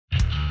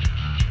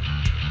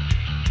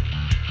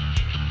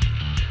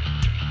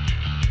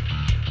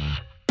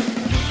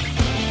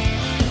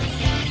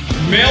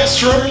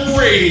Maelstrom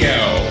Radio.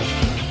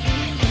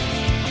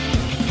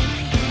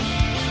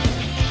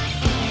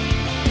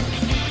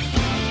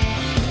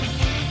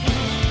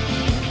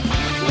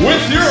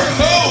 With your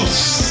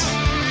hosts,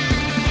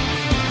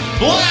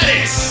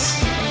 Gladys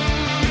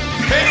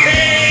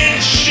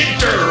and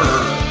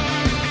Shitter.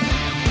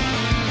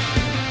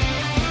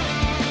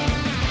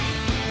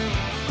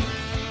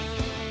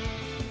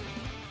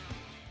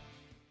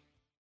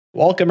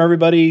 Welcome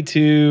everybody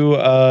to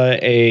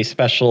a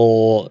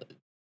special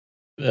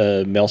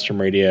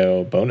Maelstrom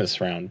Radio bonus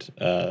round.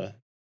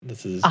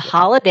 This is a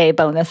holiday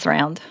bonus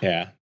round.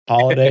 Yeah,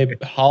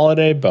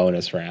 holiday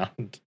bonus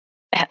round.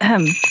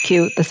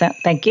 Cute. The sound.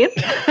 Thank you.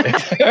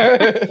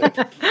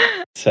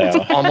 So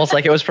It's almost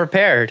like it was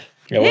prepared.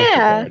 it was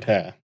Yeah.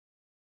 prepared,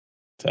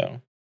 yeah.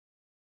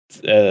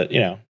 So,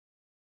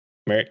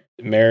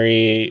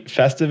 Merry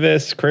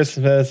Festivus,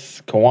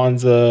 Christmas,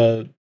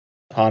 Kwanzaa,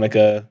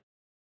 Hanukkah.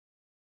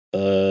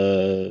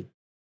 I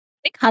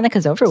think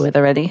Hanukkah's over with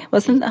already.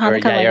 Wasn't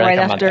Hanukkah yeah, like you're right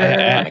like a month after?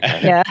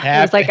 ahead. Yeah,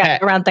 it was like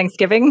around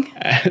Thanksgiving.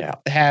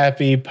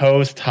 Happy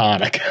post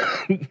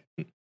Hanukkah.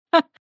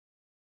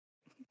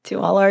 To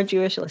all our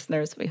Jewish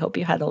listeners, we hope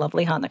you had a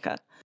lovely Hanukkah.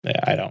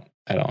 Yeah,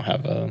 I don't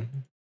have a.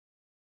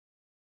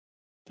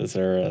 Is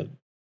there a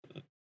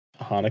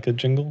Hanukkah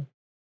jingle?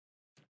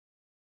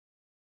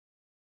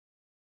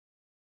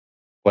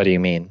 What do you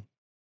mean?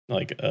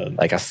 Like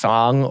Like a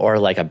song or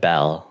like a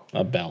bell?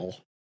 a bell?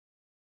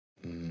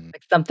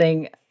 Like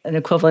something, an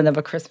equivalent of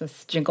a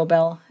Christmas jingle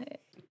bell,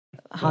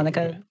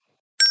 Hanukkah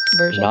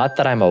version. Not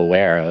that I'm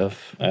aware of.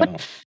 I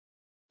don't.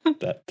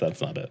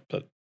 That's not it.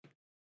 But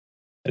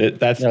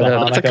that's No, the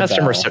no, that's a Hanukkah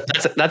customer.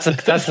 bell. That's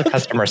a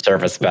customer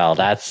service bell.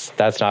 That's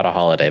not a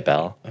holiday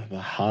bell. The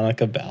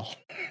Hanukkah bell.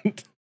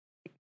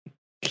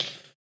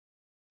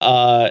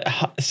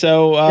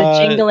 So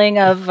The jingling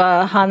of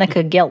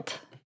Hanukkah guilt.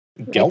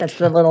 Right? Gelt? That's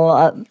the little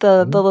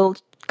the little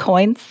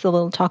coins, the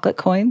little chocolate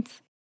coins.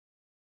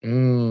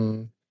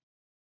 Mm.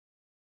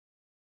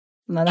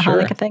 Isn't that a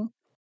Sure. Hanukkah thing?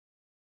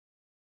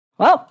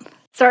 Well,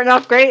 starting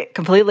off great.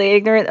 Completely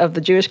ignorant of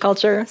the Jewish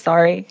culture.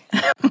 Sorry.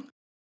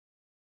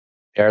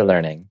 You're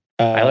learning.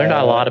 I learned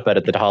a lot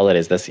about the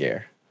holidays this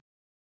year.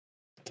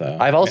 So,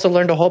 I've also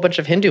learned a whole bunch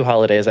of Hindu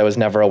holidays I was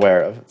never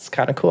aware of. It's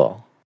kind of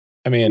cool.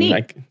 I mean, Neat.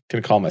 I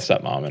could call my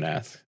stepmom and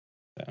ask.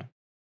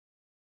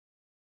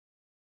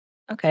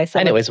 Okay. So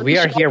Anyways, we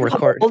are here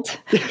recording.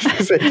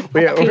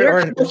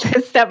 Peter calls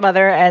his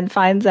stepmother and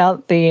finds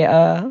out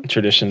the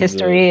Traditions.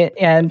 history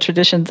and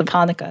traditions of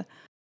Hanukkah.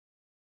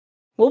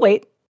 We'll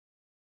wait.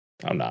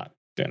 I'm not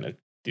gonna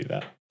do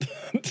that.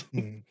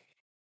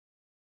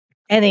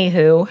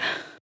 Anywho,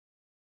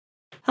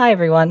 hi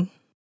everyone.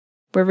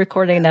 We're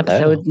recording an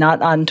episode Hello.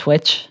 not on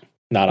Twitch,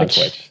 Not on Which-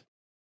 Twitch.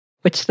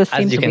 which this As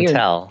seems you can weird.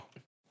 tell,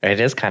 it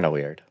is kind of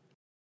weird.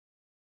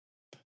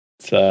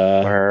 It's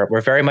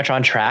We're very much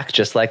on track,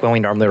 just like when we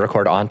normally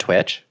record on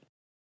Twitch.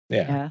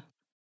 yeah. Yeah.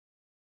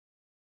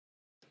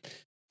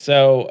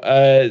 So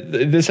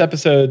this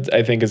episode,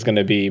 I think, is going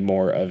to be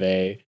more of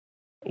a,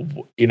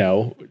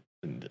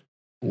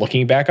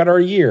 looking back at our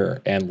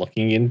year and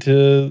looking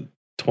into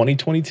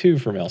 2022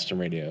 for Maelstrom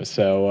Radio.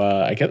 So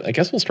I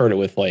guess we'll start it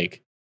with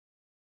we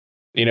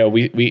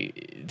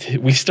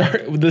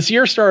start this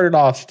year started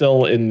off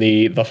still in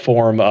the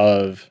form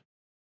of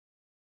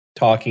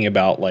talking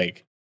about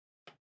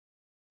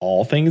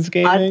all things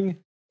gaming.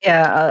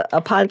 Yeah,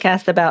 a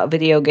podcast about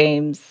video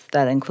games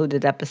that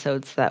included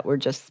episodes that were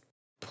just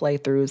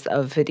playthroughs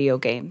of video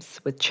games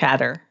with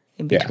chatter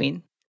in Yeah.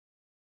 between.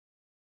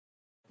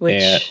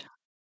 Which Yeah.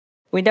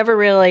 we never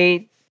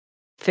really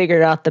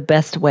figured out the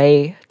best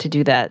way to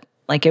do that.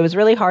 Like, it was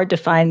really hard to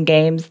find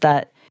games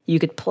that you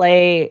could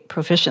play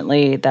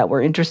proficiently that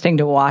were interesting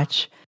to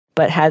watch,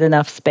 but had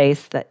enough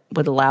space that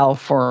would allow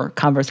for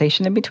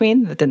conversation in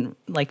between that didn't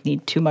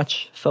need too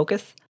much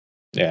focus.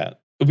 Yeah.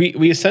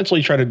 We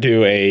essentially try to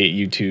do a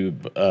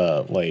YouTube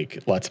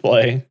let's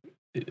play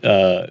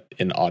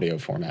in audio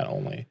format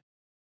only.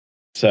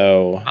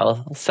 So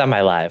Well,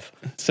 semi-live.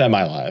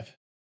 semi-live.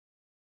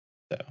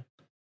 So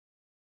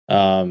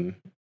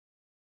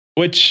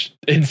which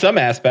in some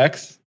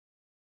aspects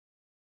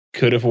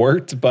could have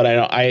worked, but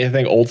I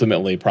think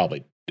ultimately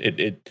probably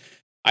it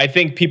I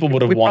think people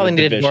would have We probably wanted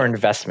the needed more visual.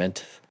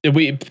 investment. I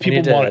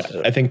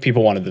think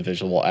people wanted the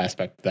visual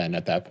aspect then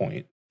at that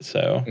point.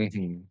 So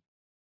Mm-hmm.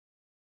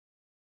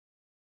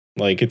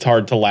 it's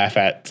hard to laugh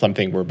at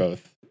something we're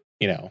both,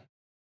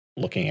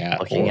 looking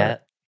at.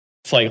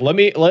 It's like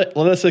let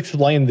us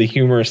explain the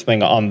humorous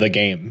thing on the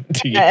game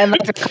to you. And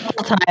a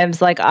couple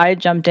times, I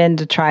jumped in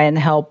to try and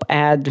help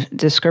add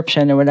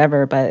description or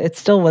whatever, but it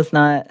still was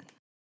not.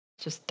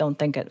 Just don't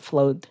think it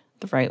flowed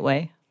the right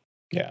way.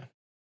 Yeah.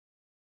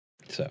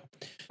 So,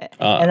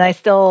 And I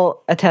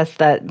still attest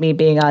that me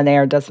being on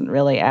air doesn't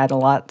really add a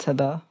lot to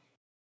the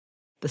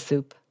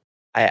soup.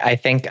 I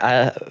think,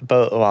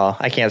 well,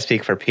 I can't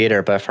speak for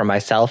Peter, but for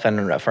myself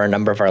and for a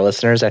number of our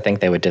listeners, I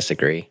think they would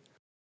disagree.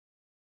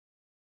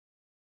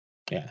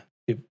 yeah,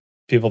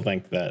 people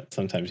think that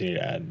sometimes you need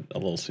to add a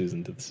little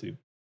Susan to the soup.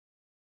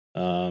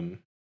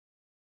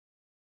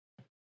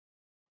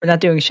 We're not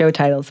doing show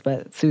titles,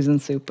 but Susan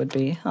Soup would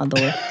be on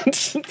the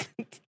list.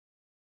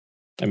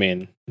 I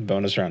mean,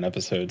 bonus round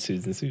episode,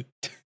 Susan Soup.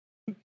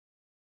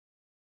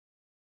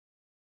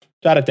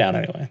 Jot it down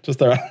anyway. Just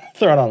throw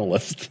it on the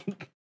list.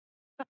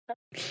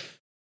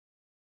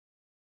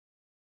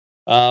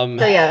 So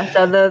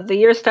the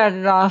year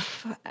started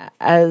off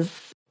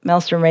as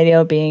Maelstrom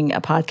Radio being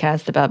a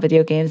podcast about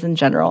video games in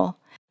general.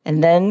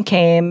 And then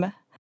came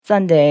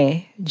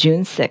Sunday,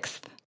 June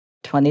 6th,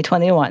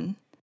 2021.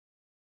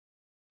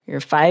 Your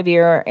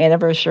 5-year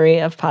anniversary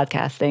of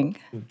podcasting.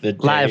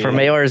 Live from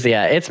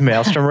Eorzea, it's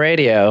Maelstrom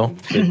Radio.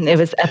 It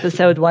was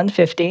episode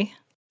 150.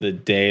 The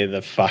day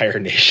the Fire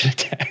Nation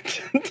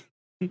attacked.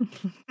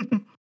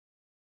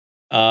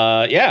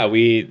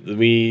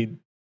 We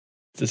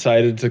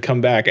decided to come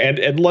back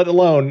and let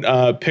alone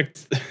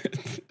picked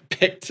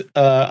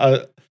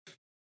a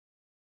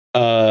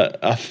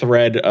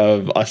thread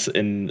of us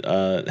in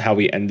how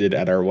we ended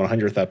at our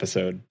 100th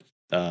episode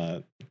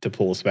to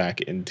pull us back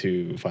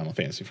into Final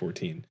Fantasy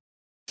 14.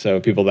 So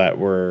people that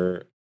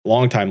were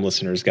longtime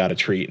listeners got a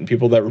treat, and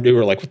people that were new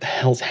were like, "What the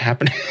hell's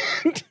happening?"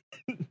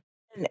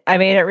 I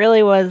mean, it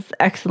really was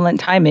excellent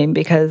timing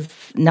because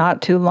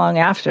not too long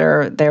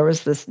after there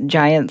was this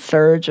giant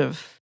surge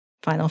of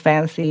Final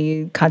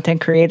Fantasy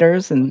content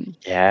creators and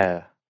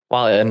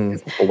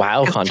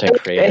WoW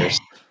content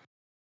creators.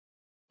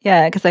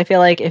 Yeah, because I feel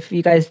like if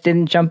you guys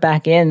didn't jump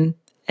back in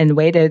and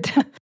waited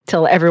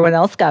till everyone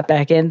else got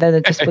back in, then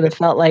it just would have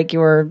felt like you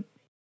were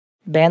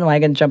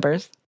bandwagon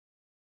jumpers.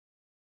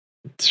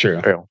 It's true.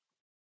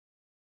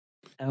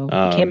 So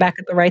we came back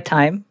at the right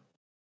time.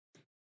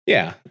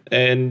 Yeah,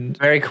 and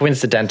very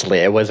coincidentally,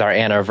 it was our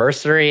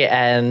anniversary,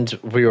 and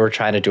we were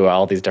trying to do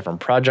all these different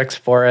projects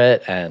for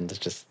it,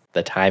 and just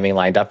the timing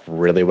lined up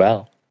really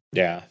well.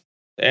 Yeah,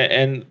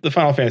 and the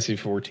Final Fantasy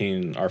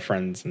 14, our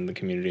friends in the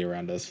community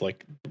around us,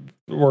 like,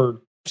 were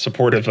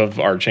supportive of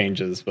our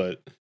changes,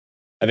 but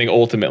I think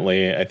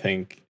ultimately,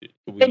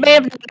 they may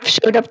have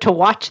showed up to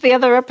watch the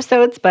other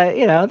episodes, but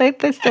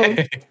they still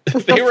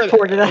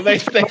supported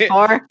us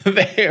before.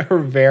 They were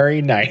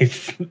very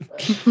nice.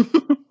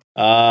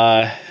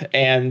 It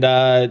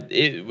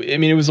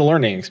was a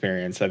learning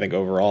experience, I think,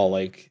 overall.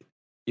 I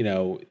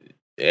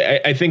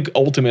think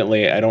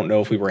ultimately, I don't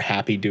know if we were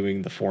happy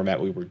doing the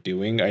format we were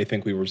doing. I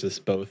think we were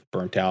just both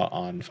burnt out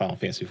on Final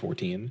Fantasy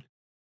 14.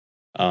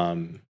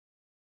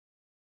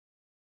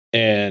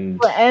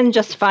 And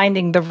just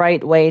finding the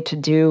right way to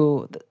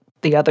do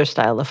the other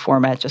style of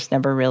format just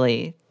never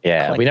really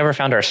clicked. We never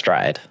found our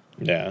stride.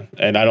 Yeah,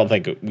 and I don't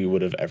think we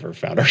would have ever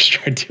found our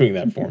stride doing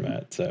that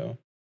format. So,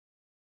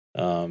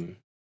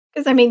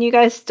 because you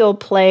guys still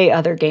play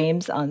other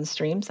games on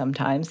stream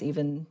sometimes,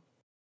 even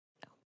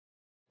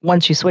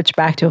once you switch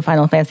back to a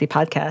Final Fantasy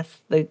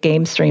podcast. The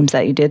game streams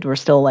that you did were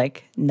still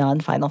like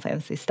non-Final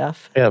Fantasy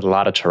stuff. Yeah, a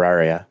lot of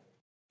Terraria.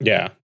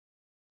 Yeah,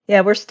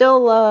 we're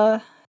still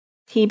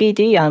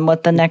TBD on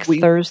what the next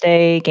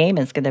Thursday game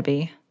is going to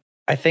be.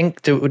 I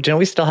think don't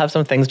we still have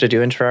some things to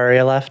do in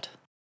Terraria left?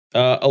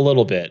 A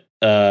little bit.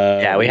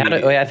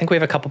 I think we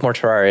have a couple more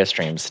Terraria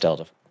streams still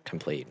to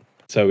complete,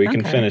 so we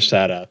can finish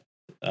that up.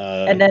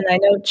 And then I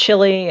know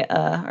Chili,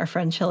 our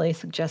friend Chili,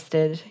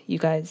 suggested you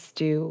guys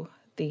do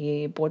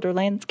the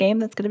Borderlands game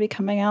that's going to be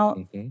coming out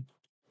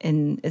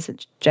in, is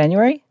it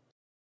January?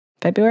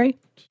 February?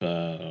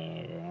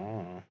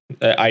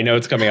 I know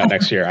it's coming out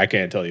next year. I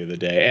can't tell you the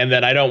day. And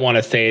then I don't want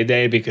to say a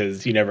day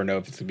because you never know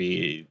if it's going to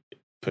be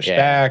pushed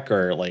back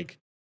or if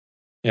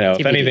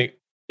anything.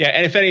 Yeah,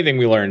 and if anything,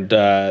 we learned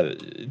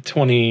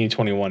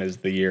 2021 is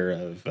the year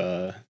of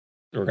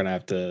we're going to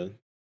have to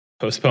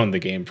postpone the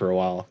game for a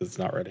while because it's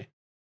not ready.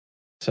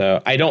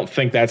 So I don't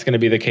think that's going to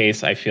be the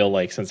case. I feel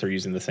like since they're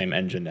using the same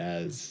engine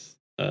as,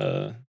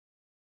 I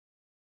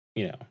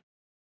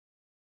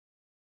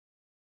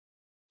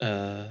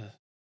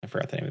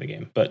forgot the name of the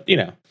game, but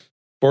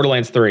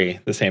Borderlands 3,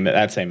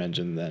 that same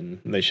engine,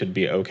 then they should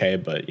be okay,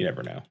 but you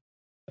never know.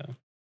 So,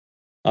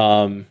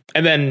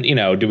 and then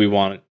do we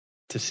want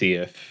to see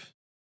if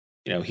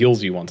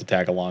Heelzy wants to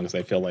tag along? Because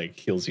I feel like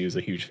Heelzy is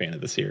a huge fan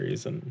of the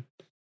series, and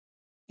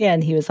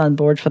and he was on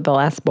board for the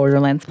last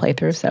Borderlands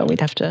playthrough, so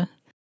we'd have to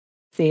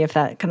see if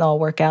that can all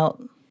work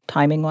out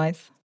timing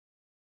wise.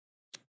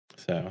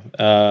 So,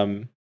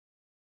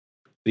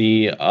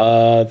 the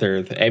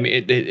other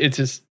it's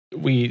just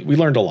we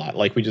learned a lot.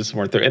 Like we just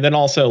weren't there, and then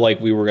also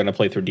we were going to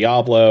play through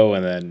Diablo,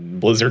 and then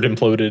Blizzard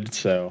imploded.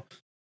 So,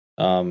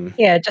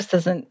 it just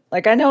doesn't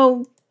I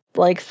know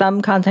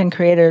some content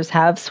creators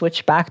have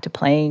switched back to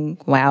playing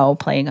WoW,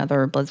 playing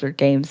other Blizzard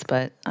games,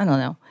 but I don't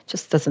know, it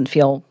just doesn't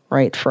feel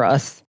right for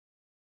us.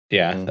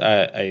 Yeah,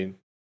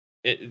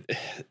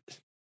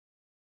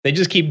 they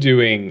just keep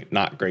doing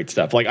not great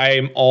stuff. I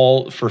am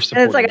all for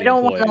supporting. It's I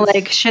don't want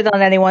to shit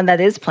on anyone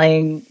that is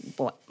playing,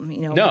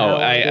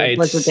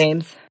 Blizzard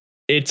games.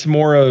 It's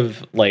more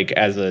of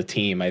as a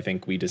team, I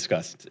think we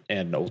discussed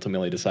and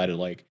ultimately decided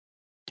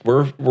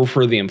we're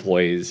for the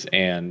employees.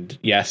 And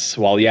yes,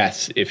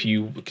 if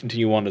you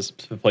continue wanting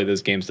to play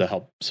those games to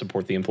help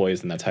support the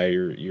employees, and that's how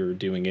you're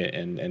doing it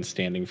and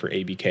standing for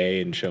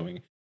ABK and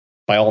showing,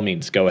 by all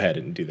means, go ahead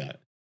and do that.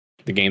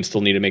 the games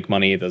still need to make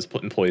money. Those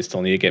employees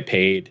still need to get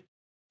paid.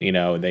 You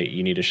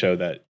need to show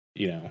that.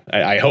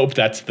 I hope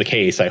that's the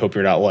case. I hope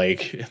you're not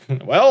like,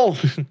 well,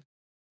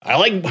 I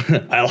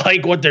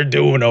like what they're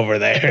doing over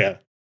there,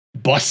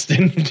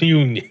 busting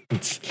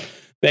unions.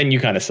 Then you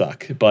kind of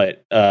suck.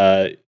 But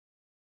I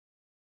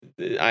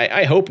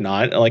hope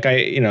not. Like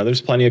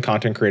there's plenty of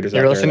content creators.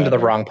 You're listening to the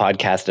wrong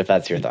podcast if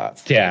that's your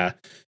thoughts. Yeah.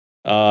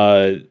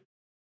 I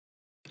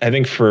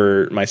think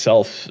for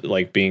myself,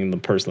 like being the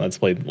person that's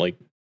played like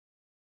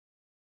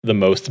the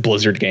most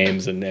Blizzard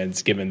games and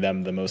it's given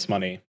them the most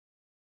money.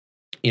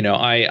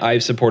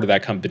 I've supported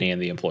that company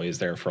and the employees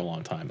there for a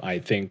long time. I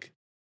think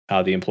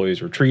how the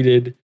employees were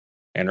treated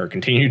and are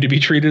continued to be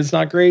treated is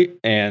not great.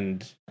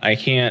 And I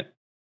can't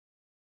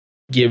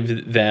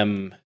give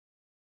them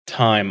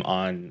time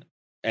on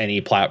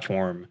any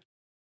platform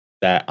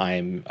that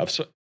I'm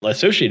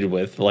associated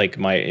with, like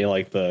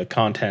the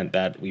content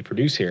that we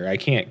produce here. I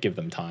can't give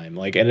them time.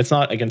 And it's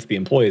not against the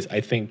employees.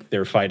 I think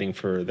they're fighting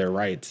for their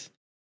rights,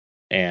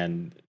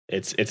 and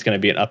it's going to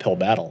be an uphill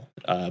battle.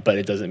 But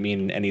it doesn't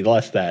mean any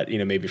less that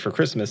maybe for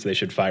Christmas they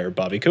should fire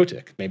Bobby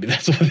Kotick. Maybe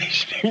that's what they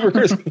should do for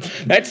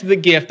Christmas. That's the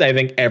gift I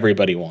think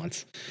everybody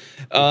wants.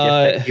 Gift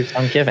that keeps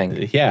on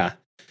giving. Yeah.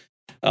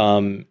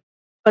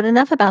 But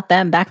enough about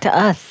them. Back to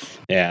us.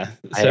 Yeah.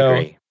 I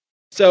agree.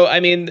 So I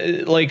mean,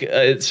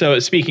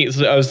 speaking.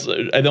 So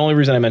the only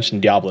reason I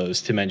mentioned Diablo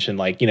is to mention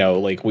I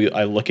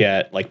look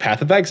at like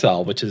Path of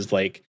Exile, which is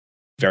like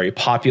very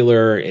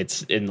popular.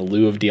 It's in the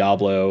lieu of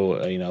Diablo.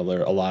 There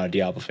are a lot of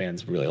Diablo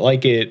fans really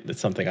like it.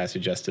 It's something I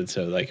suggested.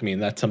 So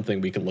that's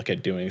something we could look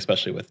at doing,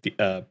 especially with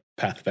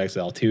Path of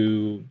Exile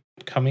 2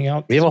 coming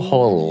out. We have a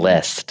whole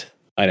list.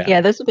 I know.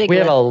 Yeah, there's a big. We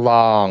have a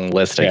long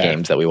list of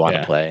games that we want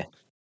to play.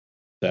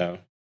 So,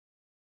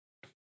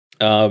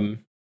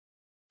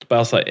 but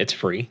also it's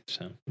free,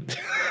 so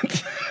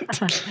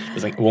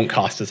it won't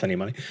cost us any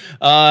money.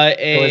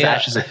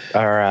 Ashes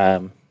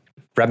or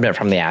Remnant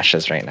from the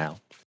Ashes right now.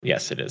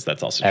 Yes, it is.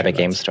 That's also Epic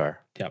Game Store.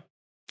 Yep.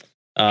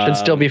 Should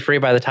still be free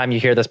by the time you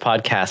hear this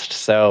podcast.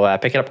 So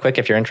pick it up quick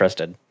if you're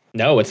interested.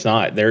 No, it's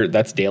not.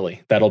 That's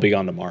daily. That'll be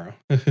gone tomorrow.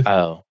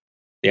 Oh.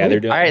 Yeah, they're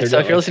doing. All right, so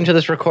if you're listening to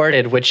this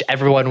recorded, which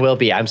everyone will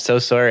be, I'm so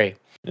sorry.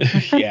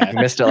 Yeah, I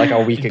missed it like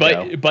a week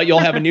ago. But you'll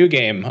have a new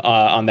game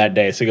on that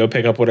day, so go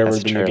pick up whatever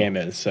That's the true. new game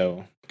is.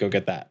 So go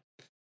get that.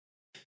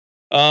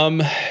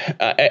 And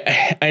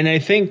I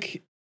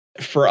think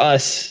for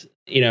us,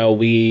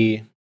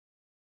 we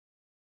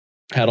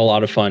had a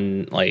lot of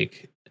fun.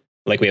 Like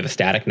we have a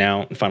static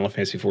now in Final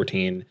Fantasy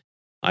 14.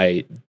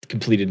 I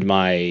completed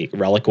my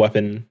relic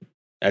weapon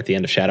at the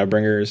end of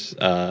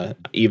Shadowbringers,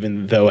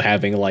 even though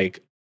having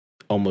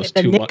almost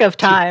the 2 nick months of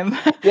time.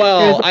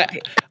 Well,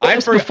 I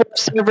before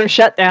server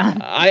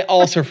shutdown. I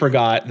also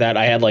forgot that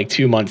I had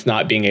 2 months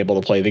not being able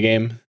to play the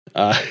game.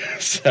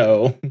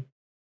 So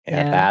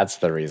yeah, that's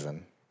the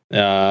reason.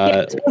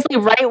 Especially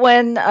right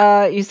when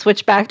you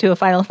switch back to a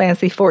Final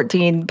Fantasy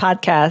 14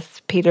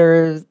 podcast,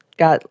 Peter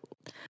got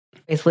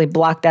basically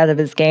blocked out of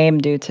his game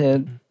due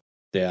to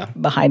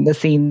behind the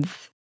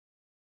scenes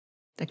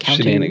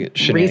accounting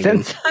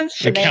reasons.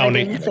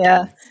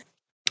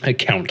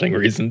 Accounting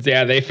reasons.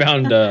 Yeah, they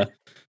found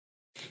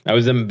I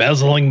was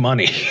embezzling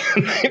money.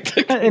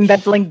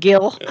 Embezzling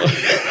Gil.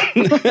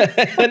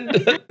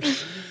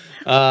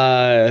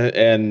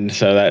 And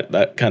so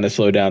that kind of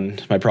slowed down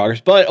my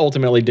progress, but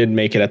ultimately did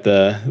make it at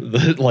the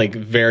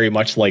very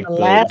much by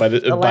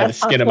the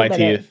skin of my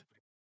teeth.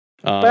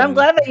 But I'm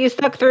glad that you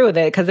stuck through with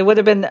it, because it would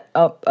have been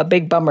a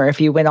big bummer if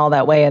you went all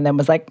that way and then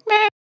was like,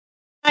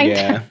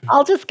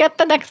 I'll just get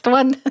the next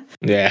one.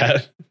 Yeah.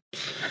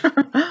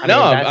 That's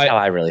how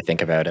I really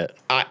think about it.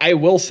 I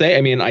will say,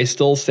 I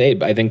still say,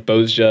 I think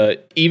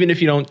Bozja, even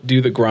if you don't do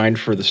the grind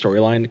for the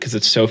storyline, because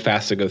it's so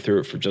fast to go through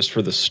it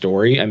for the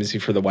story,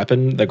 for the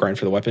weapon, the grind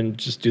for the weapon,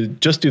 just do the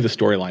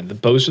storyline. The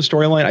Bozja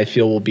storyline, I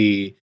feel, will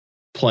be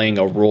playing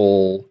a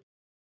role.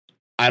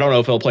 I don't know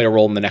if it'll play a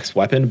role in the next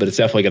weapon, but it's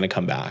definitely going to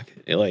come back.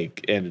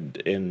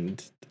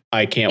 And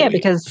I can't wait.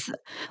 Because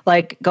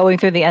going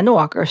through the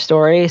Endwalker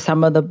story,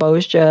 some of the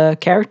Bozja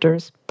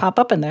characters pop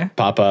up in there.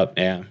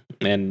 Yeah.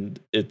 And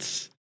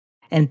it's...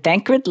 And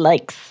Thancred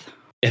likes.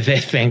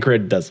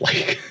 Thancred does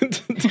like.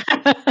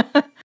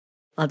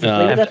 I'll just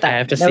leave it at that. I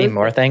have to see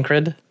more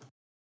Thancred?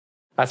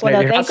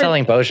 You're not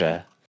selling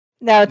Bozja.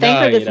 No,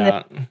 Thancred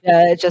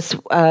isn't. Just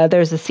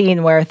there's a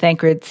scene where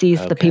Thancred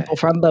sees the people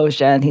from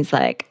Bozja, and he's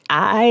like,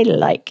 I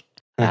like.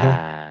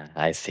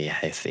 I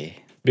see.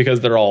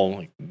 Because they're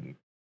all...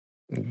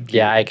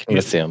 Yeah, I can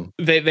assume.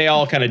 They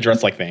all kind of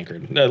dress like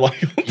Thancred.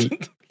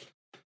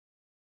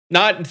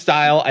 Not in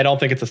style. I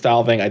don't think it's a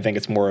style thing. I think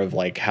it's more of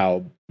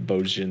how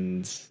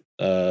Bozjan's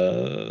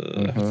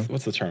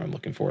what's the term I'm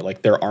looking for?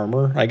 Their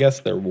armor, I guess,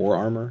 their war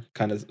armor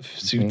kind of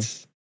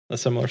suits a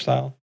similar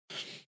style.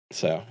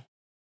 So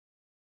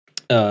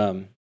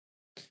I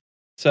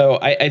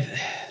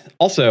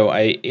also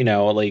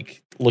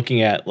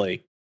looking at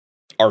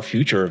our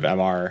future of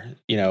MR,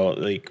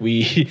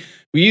 we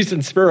used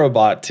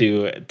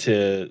InspiroBot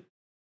to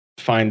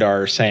find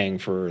our saying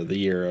for the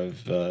year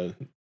of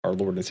our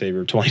Lord and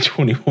Savior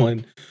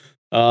 2021.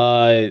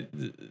 to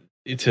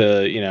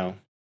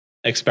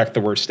expect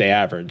the worst, stay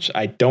average.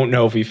 I don't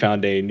know if we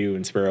found a new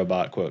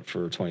InspiroBot quote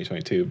for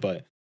 2022,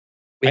 but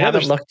we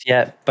haven't looked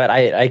yet. But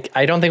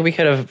I don't think we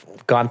could have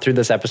gone through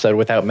this episode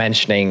without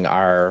mentioning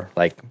our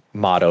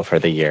motto for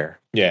the year.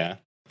 Yeah.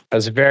 It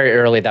was very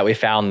early that we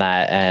found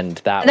that, and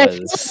that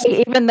was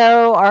even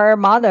though our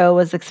motto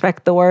was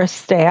expect the worst,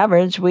 stay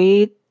average.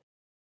 We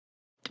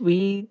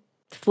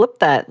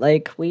flipped that.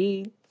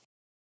 We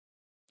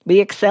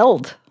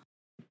excelled.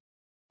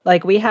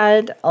 We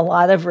had a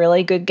lot of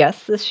really good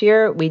guests this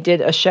year. We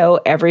did a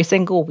show every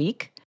single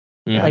week.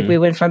 Mhm. We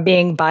went from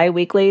being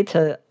bi-weekly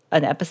to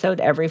an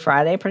episode every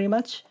Friday, pretty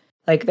much.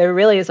 There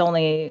really is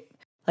only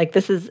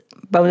this is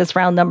bonus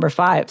round number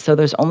 5, so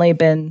there's only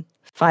been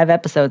 5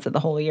 episodes of the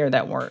whole year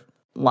that weren't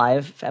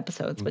live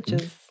episodes, which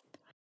is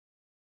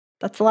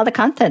that's a lot of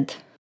content.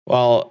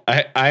 Well,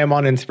 I am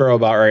on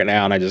InspiroBot right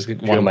now, and I just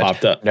one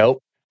popped up.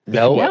 Nope.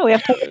 No, we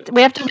have to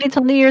wait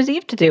till New Year's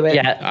Eve to do it.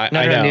 Yeah,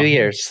 I know. New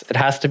Year's. It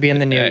has to be in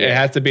the new year. It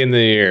has to be in the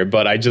new year,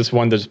 but I just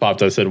one that just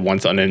popped up said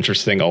once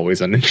uninteresting,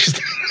 always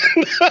uninteresting.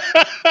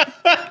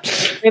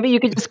 Maybe you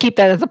could just keep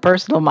that as a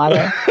personal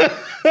motto.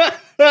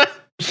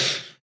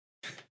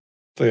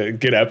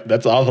 Get up.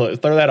 That's all.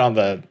 Throw that on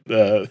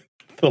the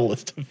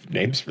list of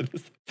names for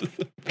this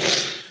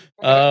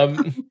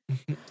episode.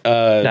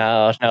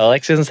 No,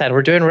 like Susan said,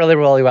 we're doing really,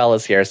 really well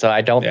this year. So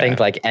I don't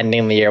think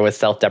ending the year with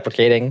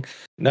self-deprecating.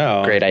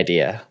 No, great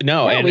idea.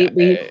 No,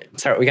 and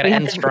sorry, we got to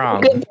end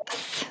strong.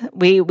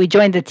 We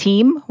joined the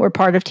team. We're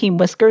part of Team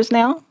Whiskers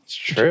now. It's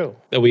true.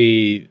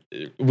 We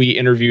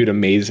interviewed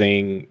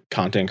amazing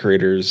content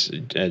creators,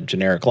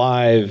 Generic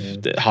Live,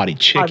 Hottie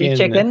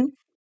Chicken,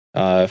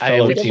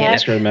 fellow Team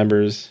Whisker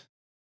members.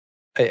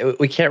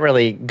 We can't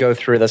really go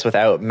through this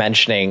without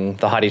mentioning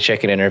the Hottie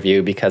Chicken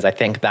interview, because I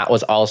think that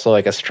was also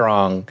a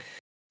strong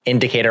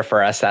indicator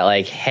for us that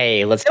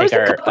hey, let's take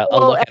a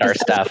look at our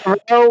stuff.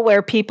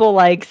 Where people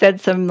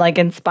said some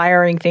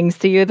inspiring things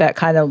to you that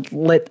kind of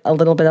lit a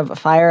little bit of a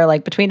fire,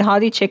 between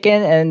Hottie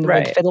Chicken and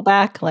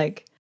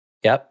Fiddleback.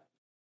 Yep.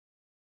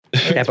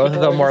 Yeah, both of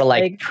them were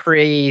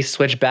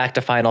pre-switch back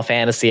to Final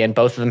Fantasy, and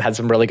both of them had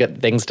some really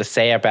good things to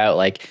say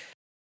about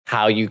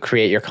how you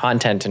create your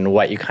content and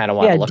what you kind of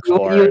want to look for.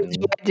 What you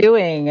enjoy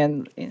doing,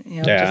 and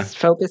just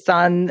focus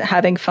on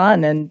having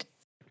fun and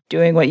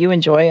doing what you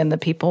enjoy, and the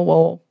people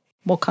will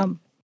come.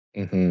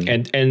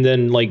 Mm-hmm. And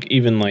then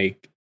even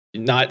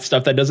not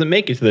stuff that doesn't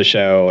make it to the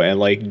show,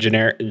 and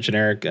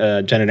generic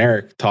Jen and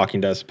Eric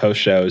talking to us post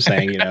show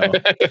saying, yeah,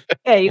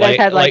 you guys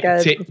had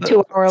a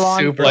 2 hour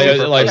long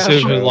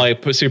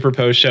super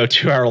post show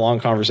 2 hour long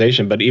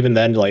conversation, but even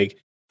then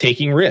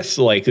taking risks,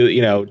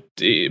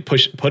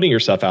 putting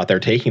yourself out there,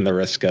 taking the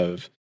risk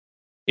of,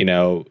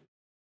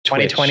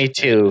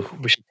 2022,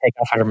 we should take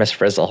off our Miss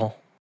Frizzle.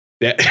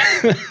 Yeah.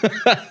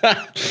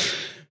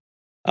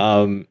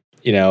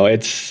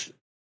 It's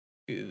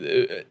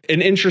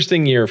an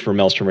interesting year for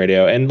Maelstrom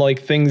Radio, and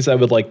things I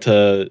would like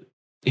to,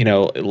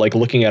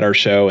 looking at our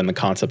show and the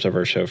concepts of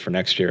our show for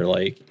next year,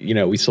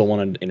 we still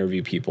want to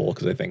interview people,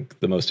 because I think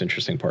the most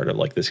interesting part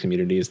of this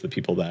community is the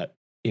people that,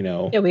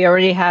 Yeah, we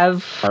already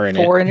have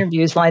 4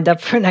 interviews lined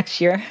up for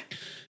next year.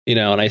 And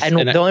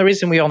the only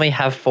reason we only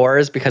have 4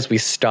 is because we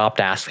stopped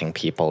asking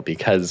people,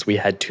 because we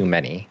had too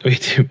many.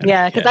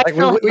 Yeah, because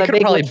we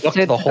could probably book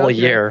the whole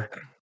year.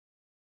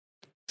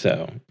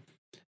 So,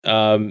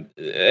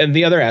 and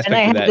the other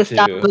aspect of that, to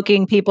stop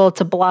booking people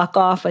to block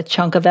off a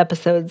chunk of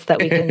episodes that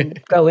we can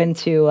go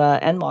into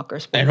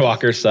Endwalker stuff.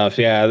 Endwalker stuff,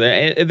 yeah.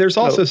 There's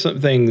also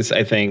some things,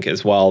 I think,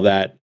 as well,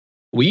 that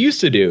we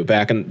used to do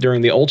back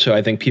during the old show.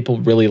 I think people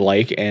really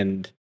like,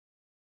 and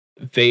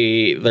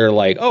they're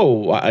like,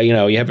 oh,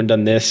 you haven't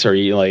done this, or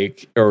you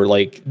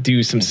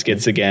do some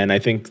skits again. I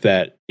think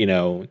that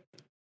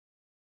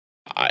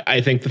I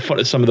think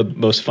some of the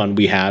most fun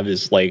we have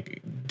is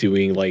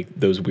doing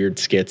those weird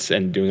skits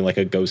and doing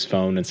a ghost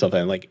phone and stuff,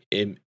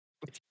 and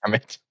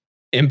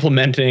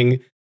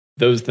implementing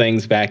those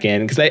things back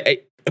in, because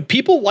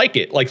people like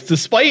it,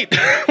 despite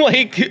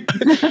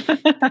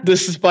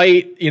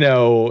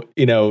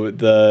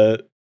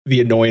the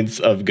annoyance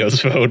of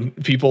Ghost Phone.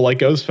 People like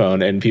Ghost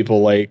Phone, and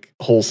people like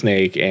Whole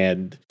Snake,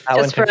 and that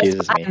just one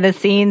confuses me. Behind the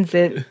scenes,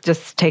 it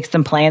just takes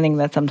some planning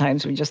that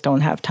sometimes we just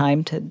don't have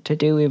time to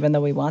do, even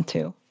though we want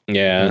to.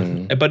 Yeah,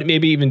 but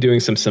maybe even doing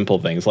some simple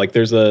things.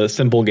 There's a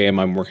simple game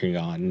I'm working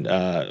on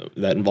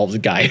that involves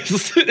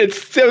guys. It's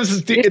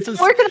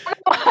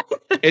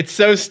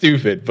so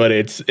stupid, but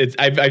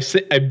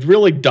I've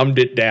really dumbed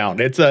it down.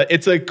 It's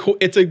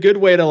a good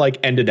way to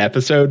end an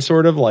episode,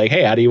 sort of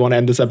hey, how do you want to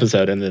end this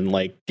episode, and then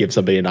give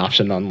somebody an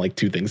option on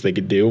 2 things they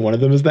could do. One of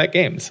them is that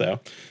game.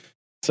 So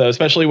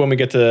especially when we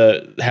get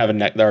to have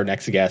our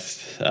next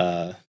guest.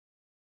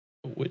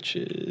 Which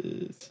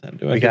is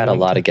we got a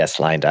lot of guests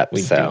lined up,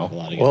 so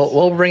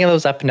we'll bring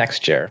those up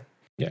next year.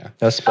 Yeah,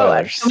 no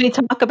spoilers. Can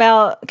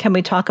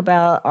we talk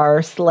about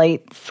our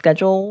slate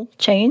schedule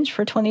change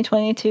for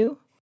 2022?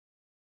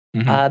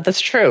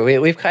 That's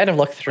true. We've kind of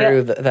looked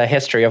through the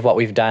history of what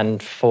we've done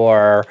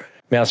for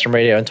Maelstrom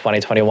Radio in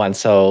 2021.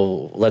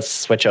 So let's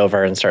switch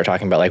over and start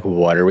talking about like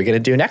what are we going to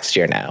do next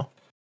year now?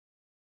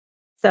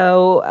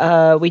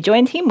 So we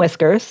joined Team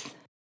Whiskers,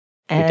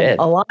 and did.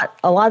 a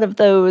lot of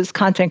those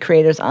content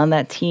creators on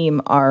that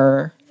team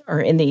are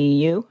in the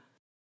EU.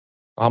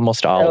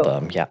 Almost all of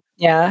them, yeah.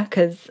 Yeah,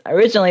 because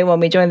originally when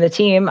we joined the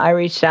team, I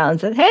reached out and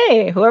said,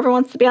 "Hey, whoever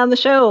wants to be on the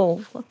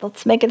show,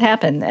 let's make it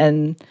happen."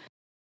 And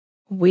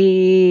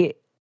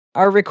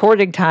our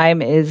recording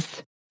time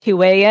is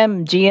 2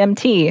 a.m.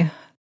 GMT,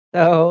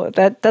 so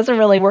that doesn't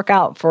really work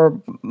out for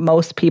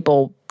most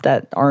people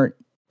that aren't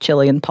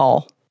Chili and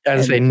Paul. I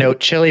was say, no,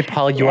 Chili,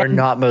 Paul, you are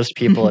not most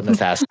people in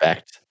this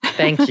aspect.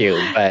 Thank you,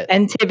 but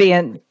and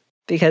Tibian,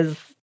 because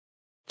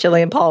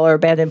Chili and Paul are a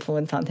bad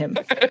influence on him.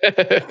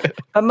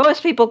 But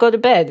most people go to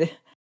bed.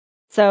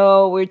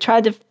 So we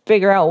tried to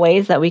figure out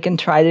ways that we can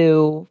try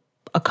to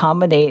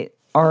accommodate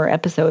our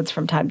episodes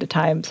from time to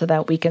time so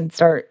that we can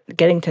start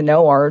getting to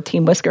know our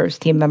Team Whiskers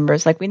team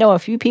members. Like we know a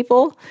few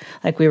people.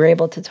 Like we were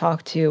able to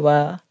talk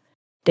to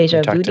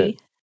Deja Voodie.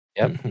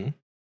 Yep. Mm-hmm.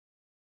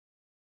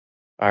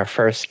 Our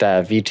first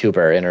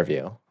VTuber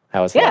interview. That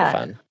was a lot of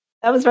fun.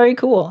 That was very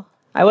cool.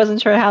 I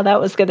wasn't sure how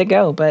that was going to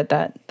go, but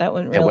that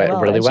went really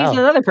well. Really well. She's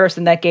another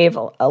person that gave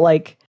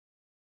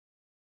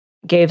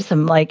gave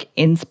some like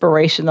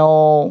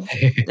inspirational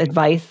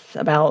advice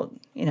about,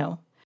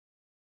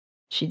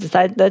 she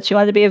decided that she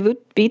wanted to be a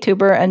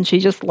VTuber and she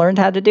just learned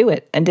how to do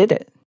it and did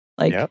it.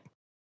 Like,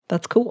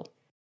 That's cool.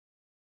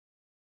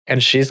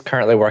 And she's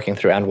currently working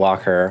through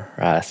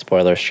Endwalker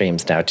spoiler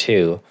streams now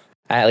too.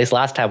 At least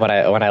last time when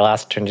I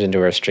last turned into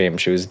her stream,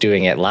 she was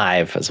doing it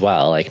live as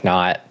well, like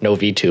no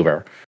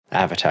VTuber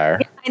avatar.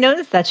 Yeah, I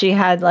noticed that she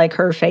had like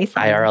her face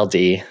on.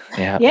 IRLD.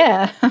 Yeah.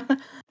 Yeah.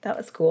 That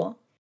was cool.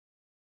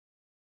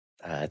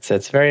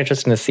 It's very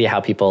interesting to see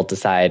how people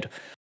decide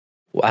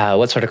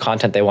what sort of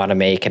content they want to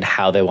make and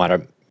how they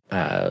want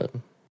to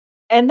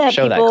and that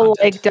show people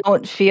that content.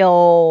 Don't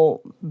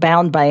feel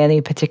bound by any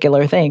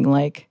particular thing.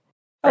 Like,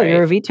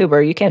 you're a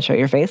VTuber, you can't show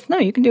your face. No,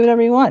 you can do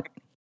whatever you want.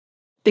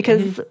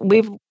 Because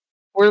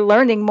we're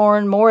learning more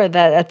and more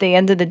that at the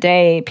end of the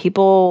day,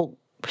 people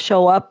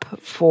show up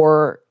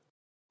for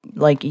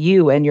like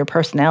you and your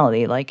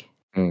personality. Like,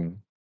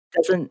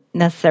 doesn't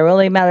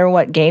necessarily matter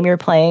what game you're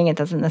playing. It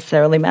doesn't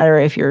necessarily matter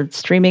if you're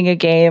streaming a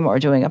game or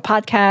doing a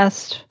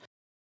podcast.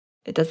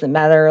 It doesn't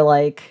matter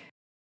like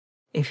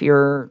if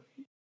you're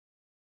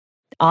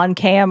on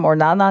cam or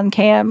not on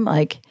cam.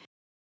 Like,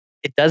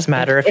 it does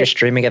matter if you're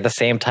streaming at the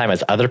same time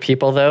as other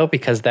people, though,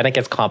 because then it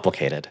gets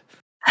complicated.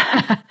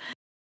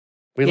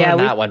 We learned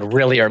that one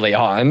really early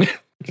on.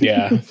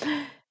 Yeah.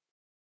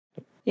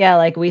 Yeah,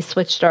 like we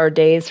switched our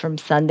days from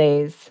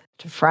Sundays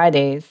to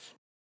Fridays.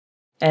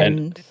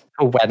 And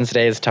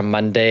Wednesdays to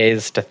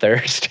Mondays to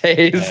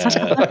Thursdays.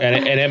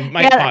 And it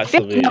might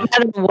possibly... no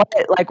matter what,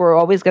 like we're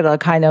always going to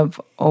kind of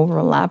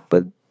overlap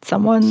with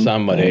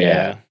somebody,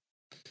 yeah.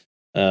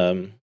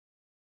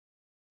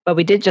 But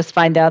we did just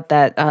find out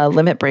that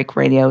Limit Break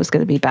Radio is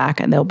going to be back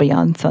and they'll be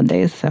on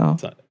Sundays. So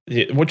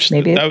which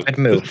maybe that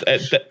move.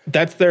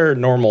 That's their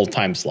normal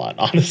time slot,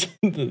 honestly.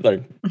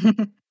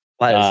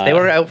 Like, they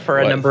were out for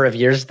a number of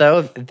years,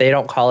 though. They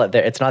don't call it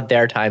it's not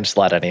their time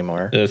slot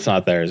anymore. It's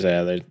not theirs.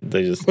 Yeah,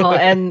 they just. Well,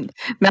 and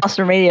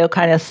Maelstrom Radio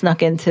kind of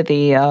snuck into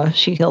the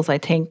She Heals I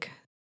Tank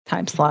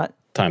time slot.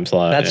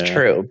 That's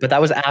true, but that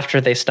was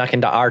after they snuck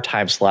into our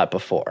time slot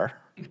before.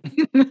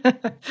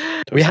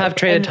 We have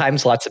traded time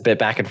slots a bit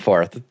back and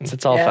forth.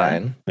 It's all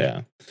fine.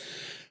 Yeah.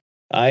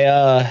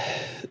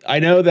 I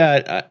know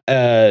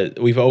that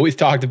we've always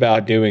talked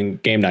about doing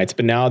game nights,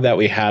 but now that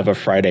we have a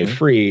Friday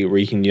free where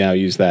you can now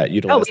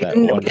utilize that.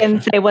 We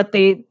didn't say what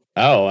the...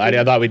 Oh,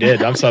 I thought we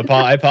did.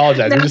 I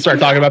apologize. We just started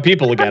talking about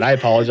people again. I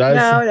apologize.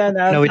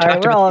 No.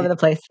 We're all over the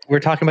place. We're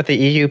talking about the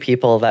EU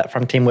people that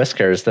from Team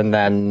Whiskers, and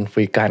then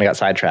we kind of got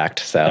sidetracked.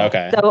 So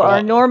okay. So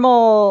our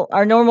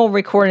normal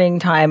recording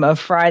time of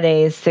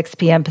Fridays, 6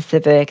 p.m.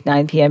 Pacific,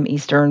 9 p.m.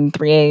 Eastern,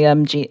 3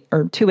 a.m. 2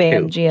 a.m.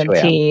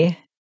 GMT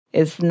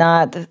is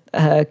not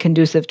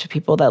conducive to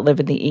people that live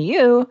in the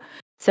EU.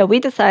 So we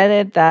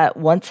decided that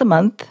once a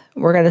month,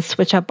 we're going to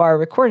switch up our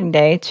recording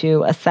day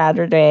to a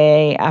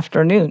Saturday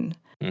afternoon.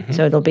 Mm-hmm.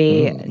 So it'll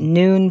be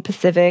noon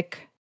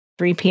Pacific,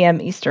 3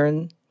 p.m.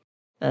 Eastern,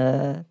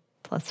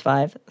 plus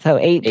 5. So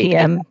 8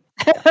 p.m.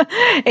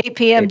 8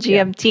 p.m.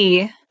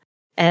 GMT.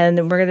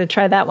 And we're going to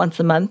try that once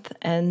a month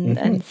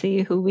and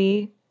see who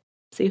we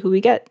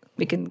get.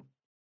 We can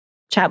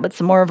chat with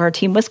some more of our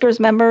Team Whiskers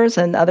members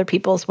and other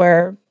people's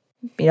where,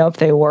 if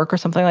they work or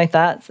something like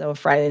that. So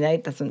Friday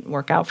night doesn't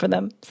work out for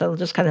them. So it'll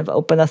just kind of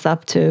open us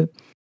up to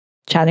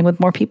chatting with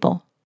more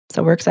people.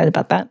 So we're excited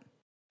about that.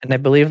 And I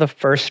believe the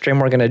first stream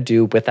we're going to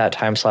do with that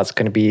time slot is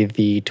going to be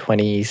the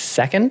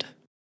 22nd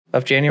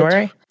of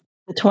January?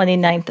 The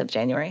 29th of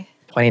January.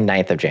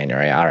 29th of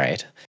January, all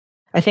right.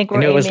 I think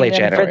we're aiming for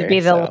it to be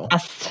the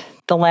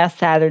last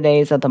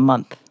Saturdays of the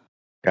month.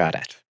 Got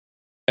it.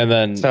 And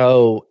then...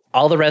 So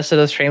all the rest of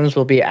the streams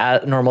will be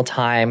at normal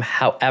time.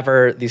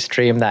 However, the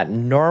stream that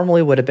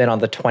normally would have been on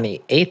the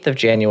 28th of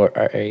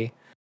January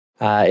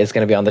is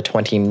going to be on the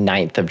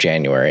 29th of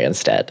January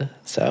instead.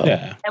 So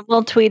Yeah. And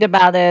we'll tweet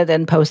about it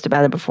and post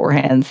about it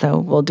beforehand. So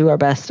we'll do our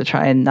best to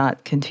try and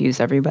not confuse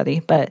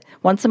everybody. But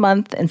once a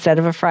month, instead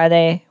of a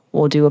Friday,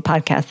 we'll do a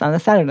podcast on a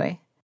Saturday.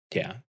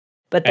 Yeah.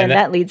 But then And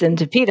that leads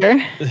into Peter.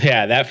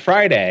 Yeah, that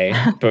Friday,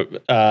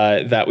 but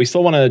that we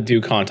still want to do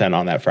content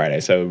on that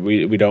Friday. So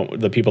we don't,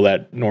 the people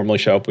that normally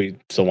show up, we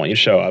still want you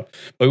to show up.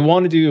 But we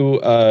want to do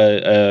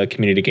a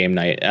community game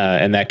night,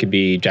 and that could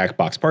be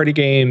Jackbox party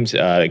games.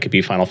 It could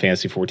be Final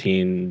Fantasy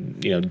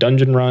 14,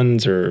 dungeon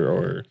runs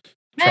or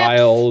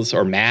trials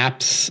or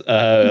maps.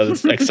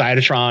 Like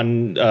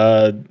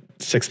Cybertron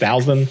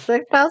 6000.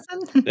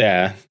 6,000?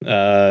 Yeah.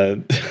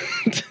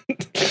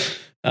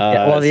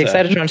 well, the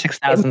Excitedron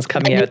 6000 is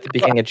coming out at the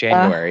beginning of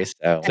January,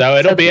 so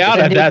it'll be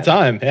out at that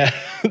time. Yeah.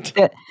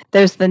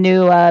 There's the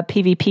new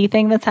PvP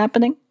thing that's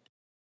happening.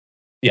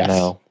 Yes.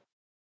 no.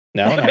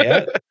 No, not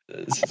yet.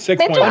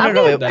 6.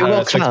 No, it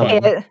will come.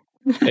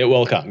 It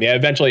will come. Yeah,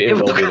 eventually it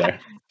will be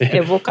there.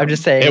 It will come. I'm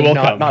just saying, It will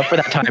come. not for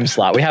that time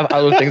slot. We have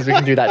other things we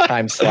can do that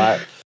time slot.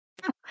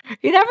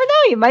 You never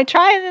know. You might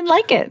try it and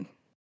like it.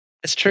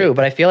 It's true,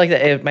 but I feel like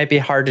that it might be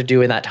hard to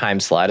do in that time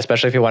slot,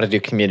 especially if you want to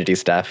do community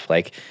stuff.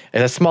 Like,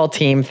 it's a small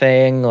team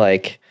thing.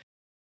 Like,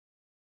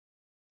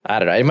 I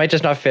don't know. It might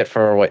just not fit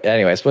for what.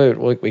 Anyways,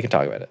 we can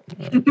talk about it.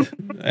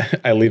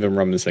 I leave him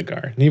rum the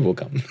cigar. He will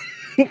come.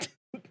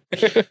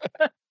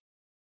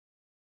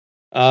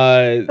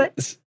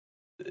 It's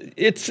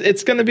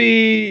going to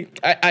be.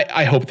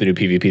 I hope the new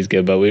PvP is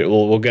good, but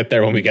we'll get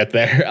there when we get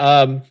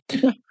there.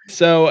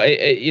 So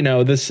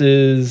this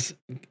is.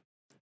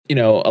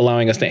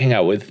 Allowing us to hang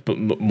out with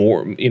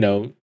more,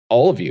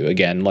 all of you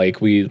again. Like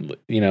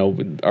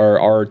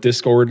our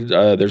Discord,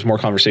 there's more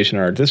conversation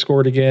in our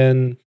Discord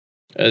again.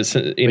 We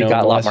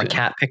got a lot more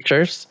cat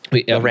pictures,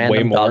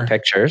 random dog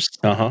pictures,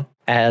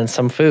 and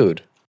some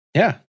food.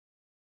 Yeah.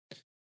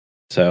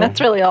 So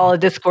that's really all a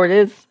Discord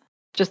is.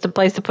 Just a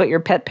place to put your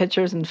pet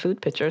pictures and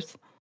food pictures.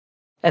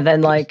 And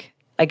then I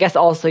guess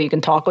also you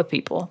can talk with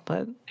people,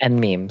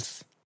 and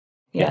memes.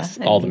 Yeah. Yes,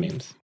 all the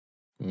memes.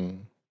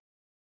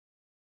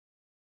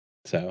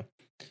 So,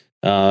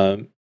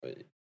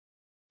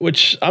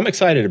 which I'm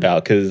excited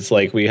about because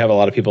we have a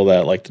lot of people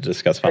that like to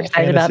discuss Final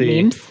Fantasy. About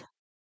memes?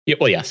 Yeah,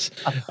 well, yes.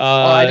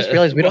 I just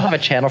realized we don't have a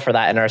channel for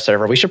that in our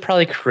server. We should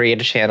probably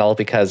create a channel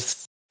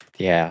because,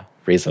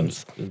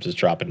 reasons. I'm just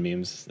dropping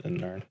memes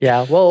in our.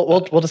 Yeah,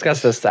 we'll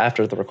discuss this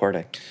after the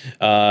recording.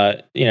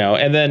 And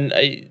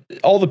then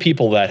all the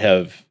people that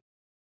have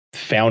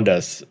found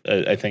us,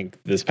 I think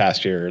this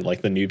past year,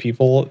 the new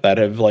people that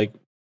have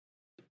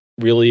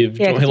really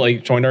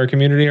joined our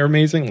community are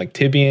amazing, like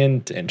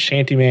Tibian and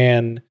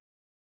Shantyman.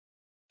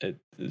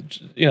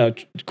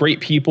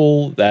 Great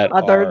people that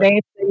other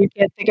names that you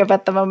can't think of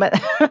at the moment.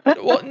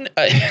 Well,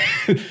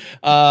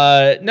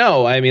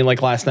 no, I mean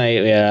last night.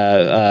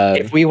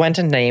 If we went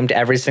and named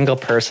every single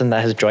person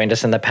that has joined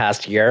us in the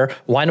past year,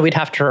 one, we'd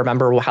have to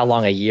remember how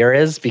long a year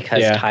is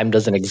because time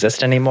doesn't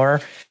exist anymore,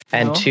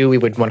 and two, we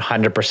would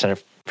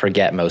 100%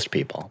 forget most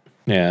people.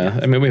 Yeah,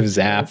 I mean we have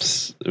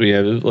Zaps. We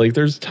have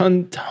there's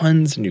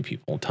tons of new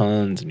people,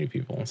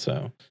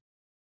 So,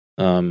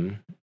 and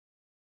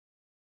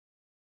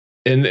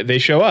they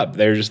show up.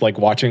 They're just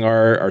watching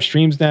our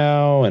streams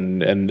now,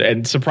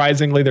 and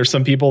surprisingly, there's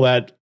some people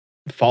that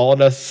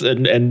followed us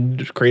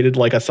and created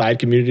a side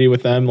community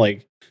with them,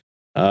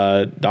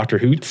 Dr.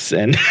 Hoots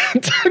and.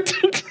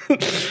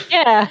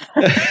 Yeah.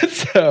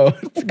 So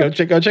go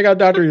check out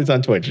Dr. Hoots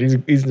on Twitch. He's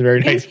a very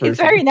nice person. He's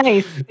very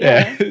nice.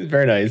 Yeah,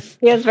 very nice.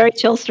 He has very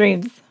chill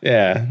streams.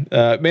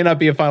 Yeah, may not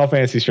be a Final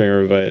Fantasy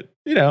streamer, but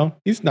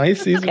he's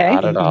nice. He's okay.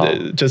 Not at all.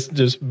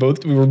 Just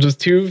both. We were just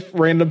two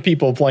random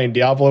people playing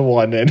Diablo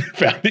 1 and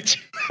found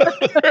each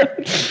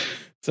other.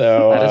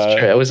 So that is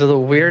true. It was the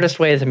weirdest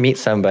way to meet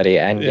somebody,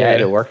 and yet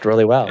it worked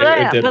really well.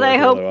 But I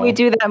hope we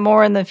do that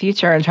more in the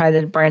future and try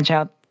to branch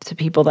out to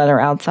people that are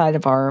outside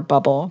of our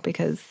bubble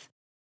because.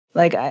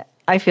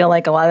 I feel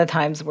like a lot of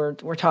times we're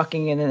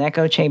talking in an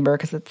echo chamber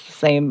because it's the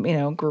same,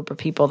 group of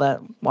people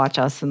that watch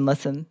us and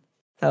listen.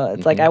 So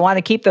it's I want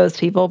to keep those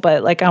people,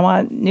 but I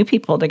want new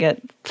people to get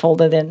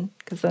folded in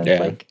because then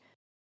it's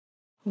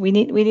we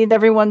need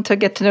everyone to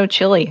get to know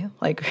Chili.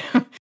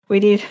 We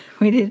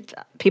need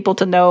people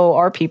to know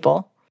our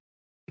people.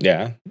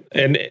 Yeah,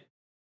 and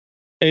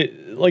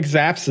it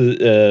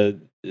Zaps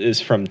is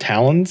from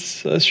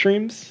Talon's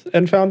streams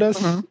and found us.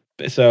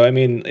 Mm-hmm. So I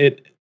mean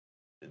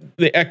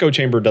the echo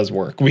chamber does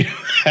work. We know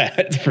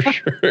that for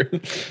sure.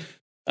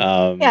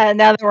 Now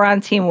that we're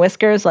on Team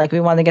Whiskers, we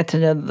want to get to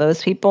know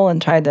those people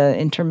and try to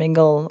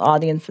intermingle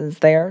audiences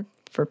there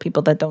for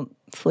people that don't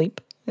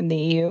sleep in the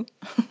EU.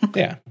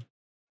 Yeah.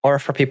 Or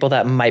for people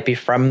that might be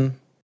from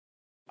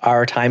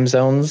our time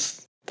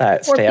zones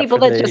that stay up for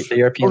the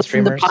European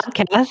streamers.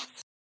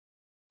 Podcasts.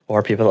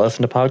 Or people that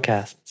listen to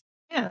podcasts.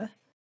 Yeah.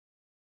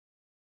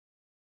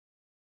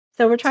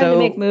 So we're trying to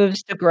make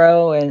moves to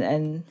grow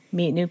and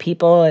meet new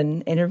people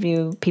and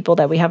interview people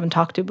that we haven't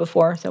talked to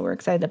before. So we're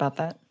excited about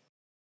that.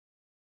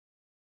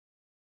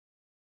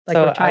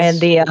 We're trying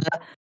to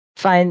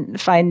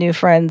find new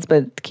friends,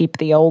 but keep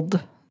the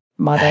old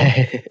motto.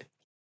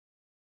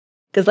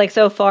 Because like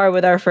so far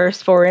with our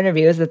first 4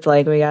 interviews, it's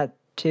like we got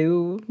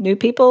 2 new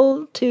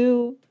people,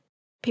 2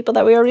 people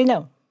that we already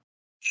know.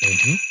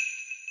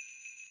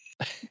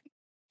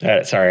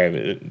 Sorry,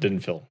 it didn't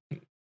feel.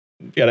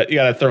 You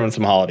gotta throw in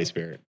some holiday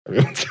spirit.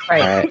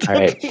 Right. All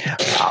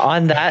right.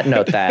 On that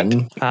note,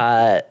 then,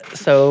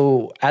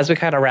 so as we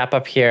kind of wrap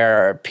up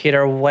here,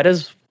 Peter, what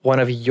is one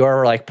of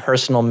your like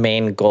personal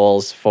main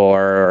goals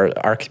for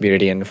our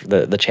community and for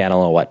the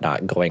channel and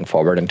whatnot going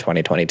forward in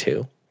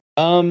 2022?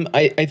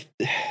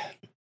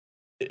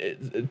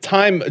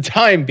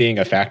 Time being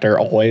a factor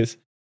always.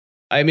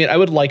 I mean, I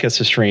would like us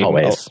to stream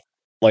Always.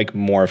 Like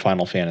more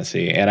Final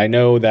Fantasy, and I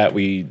know that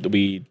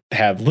we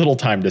have little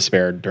time to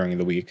spare during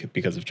the week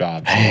because of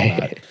jobs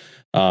and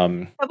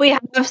whatnot. But we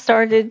have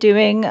started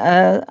doing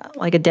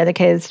like a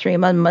dedicated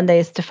stream on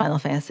Mondays to Final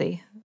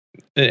Fantasy.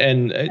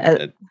 And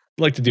I'd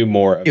like to do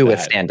more of Two that.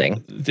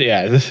 withstanding.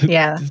 Yeah.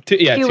 Yeah.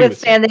 Yeah. Two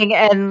withstanding,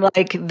 and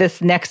like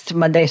this next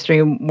Monday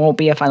stream won't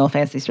be a Final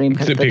Fantasy stream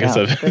because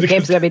the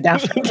game's gonna be down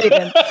for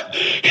maintenance.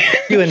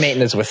 You and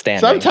maintenance withstanding.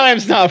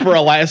 Sometimes not for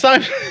a last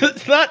time.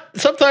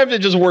 Sometimes it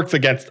just works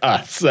against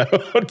us. So,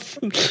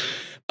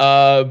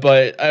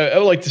 but I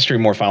would like to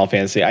stream more Final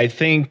Fantasy. I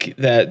think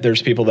that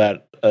there's people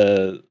that,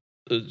 and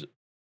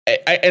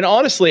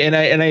honestly, and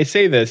I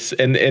say this,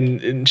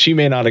 and she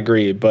may not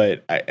agree,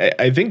 but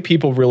I think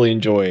people really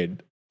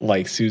enjoyed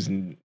like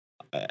Susan,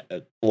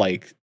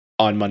 like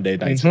on Monday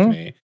nights with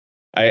me.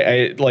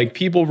 I like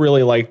people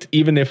really liked,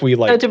 even if we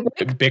like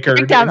bickered.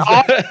 Break down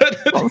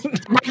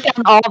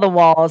all the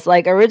walls.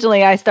 Like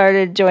originally, I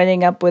started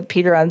joining up with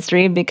Peter on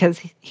stream because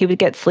he would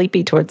get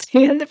sleepy towards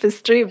the end of his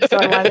stream. So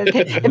I wanted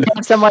to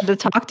have someone to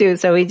talk to.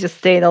 So he just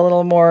stayed a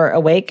little more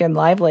awake and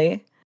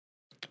lively.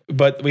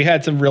 But we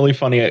had some really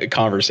funny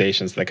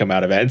conversations that come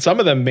out of it, and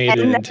some of them made it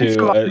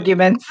into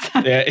arguments.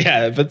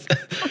 Yeah, but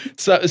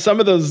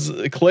some of those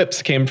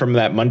clips came from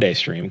that Monday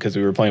stream because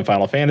we were playing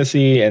Final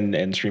Fantasy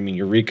and streaming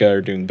Eureka or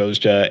doing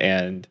Bozja,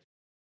 and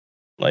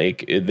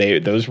like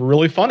those were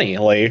really funny,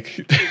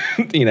 like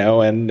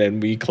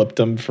and we clipped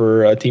them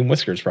for a Team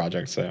Whiskers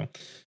project. So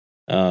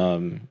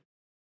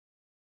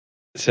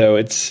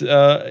it's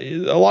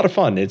a lot of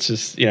fun. It's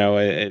just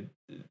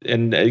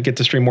and I get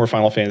to stream more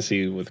Final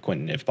Fantasy with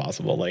Quentin if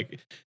possible. Like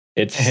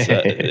it's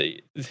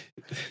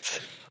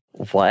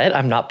what?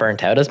 I'm not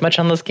burnt out as much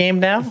on this game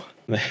now.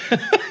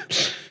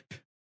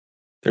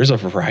 There's a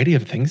variety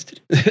of things to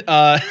do.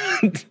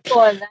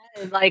 Well, and that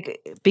is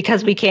like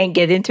because we can't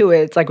get into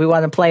it, it's like we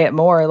want to play it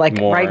more. Like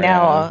right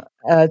now,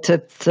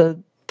 to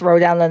throw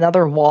down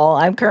another wall,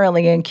 I'm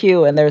currently in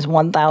queue, and there's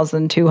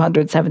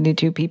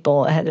 1,272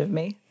 people ahead of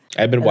me.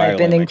 I've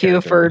been in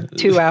queue for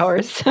 2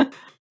 hours.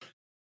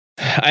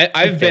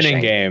 I've been in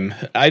game.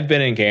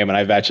 And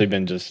I've actually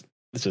been just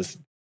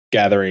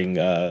gathering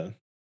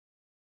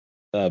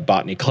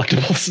botany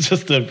collectibles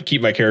just to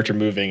keep my character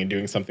moving and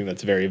doing something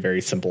that's very, very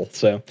simple.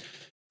 So,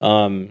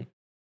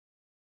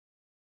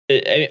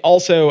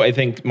 also, I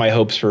think my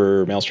hopes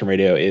for Maelstrom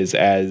Radio is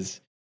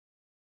as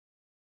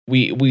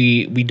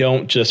we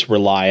don't just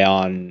rely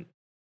on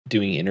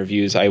doing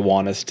interviews. I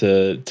want us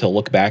to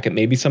look back at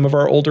maybe some of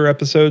our older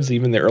episodes,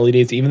 even the early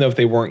days, even though if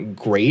they weren't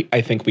great.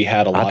 I think we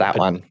had a lot. That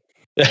one.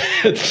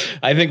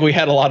 I think we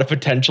had a lot of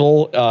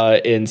potential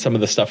in some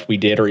of the stuff we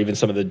did, or even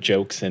some of the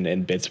jokes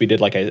and bits we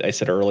did. Like I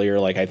said earlier,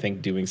 like I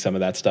think doing some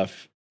of that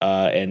stuff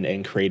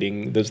and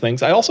creating those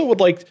things. I also would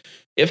like,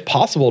 if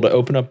possible, to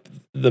open up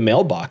the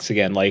mailbox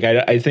again. Like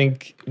I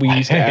think we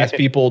used to ask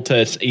people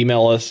to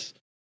email us,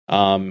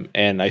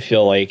 and I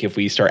feel like if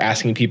we start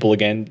asking people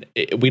again,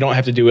 we don't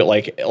have to do it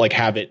like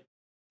have it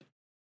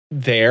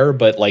there,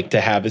 but like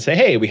to have it say,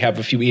 hey, we have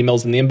a few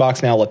emails in the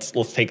inbox now. Let's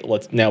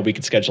now we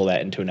could schedule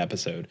that into an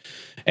episode.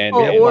 And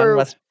we have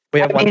one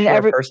for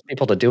our first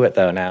people to do it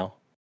though now.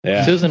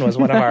 Yeah. Susan was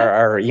one of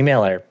our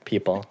emailer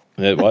people.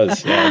 It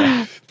was.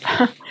 Yeah.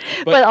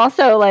 but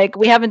also like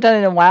we haven't done it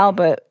in a while,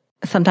 but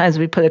sometimes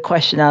we put a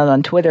question out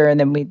on Twitter and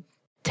then we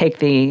take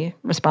the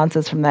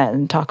responses from that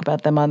and talk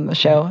about them on the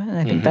show. And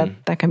I think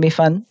that can be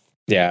fun.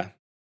 Yeah.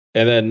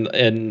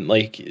 And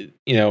like,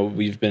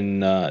 we've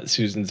been,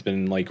 Susan's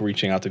been like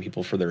reaching out to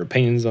people for their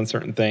opinions on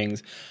certain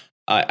things.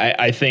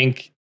 I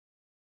think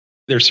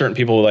there's certain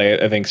people,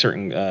 I think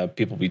certain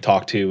people we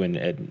talk to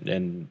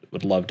and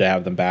would love to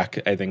have them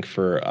back. I think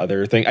for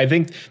other things, I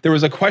think there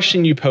was a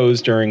question you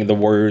posed during the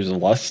Warriors of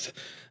Lust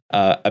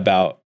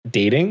about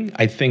dating.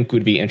 I think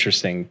would be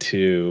interesting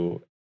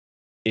to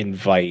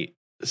invite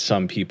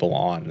some people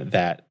on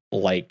that,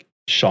 like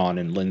Sean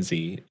and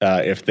Lindsay,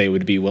 if they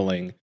would be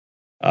willing.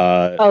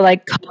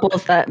 Like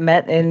couples that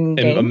met in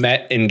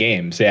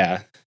games,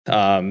 yeah.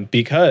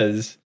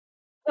 Because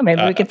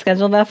maybe we could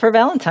schedule that for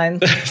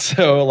Valentine's.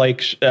 So,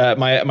 like,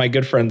 my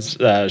good friends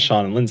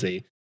Sean and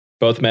Lindsay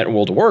both met in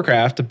World of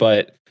Warcraft,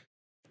 but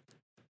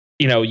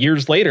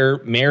years later,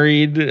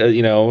 married.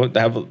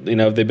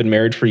 They've been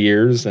married for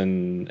years,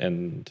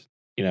 and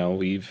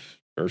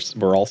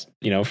we're all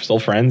still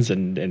friends,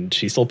 and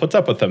she still puts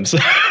up with them. So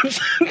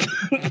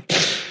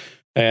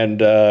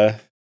and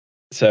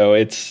So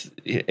it's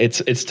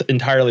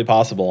entirely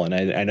possible, and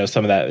I know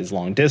some of that is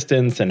long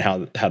distance, and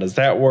how does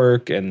that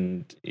work?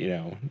 And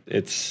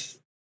it's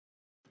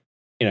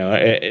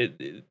how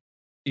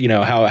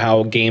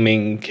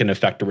gaming can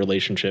affect a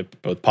relationship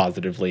both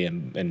positively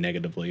and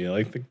negatively.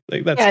 Like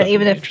that's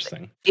even if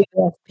interesting.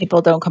 Even if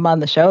people don't come on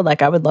the show,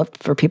 like I would love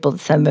for people to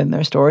send in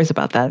their stories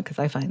about that because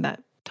I find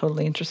that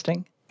totally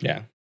interesting.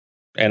 Yeah,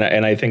 and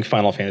I think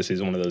Final Fantasy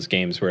is one of those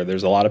games where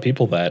there's a lot of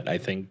people that I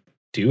think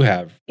do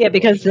have. Yeah,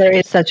 because there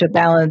is such a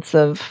balance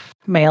of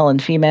male and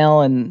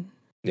female and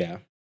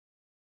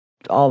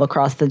all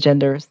across the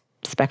gender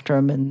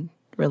spectrum and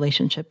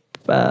relationship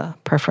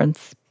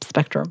preference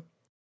spectrum.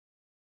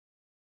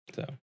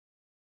 So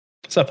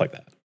stuff like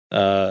that.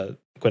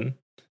 Quentin?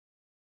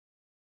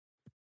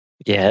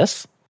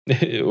 Yes.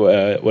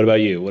 What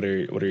about you? What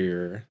are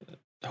your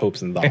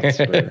hopes and thoughts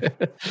for...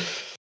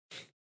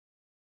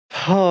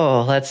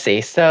 Oh, let's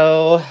see.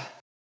 So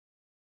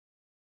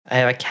I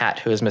have a cat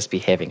who is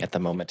misbehaving at the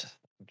moment.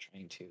 I'm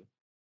trying to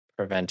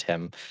prevent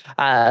him.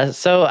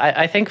 So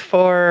I think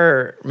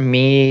for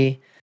me,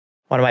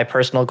 one of my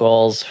personal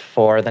goals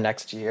for the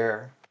next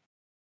year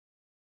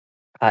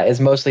is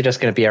mostly just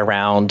going to be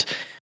around,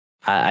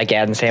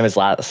 again, same as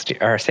last year,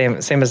 or same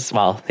as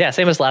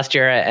last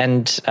year,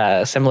 and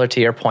similar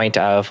to your point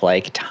of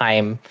like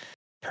time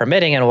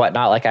permitting and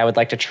whatnot. Like I would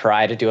like to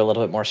try to do a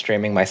little bit more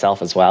streaming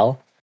myself as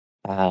well.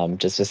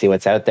 Just to see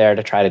what's out there,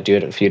 to try to do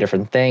a few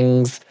different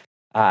things.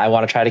 I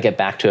want to try to get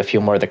back to a few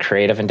more of the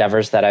creative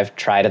endeavors that I've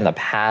tried in the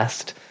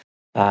past.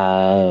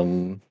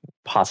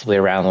 Possibly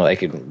around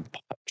like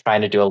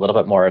trying to do a little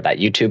bit more of that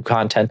YouTube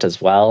content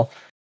as well.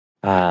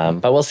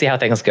 But we'll see how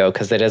things go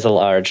because it is a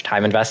large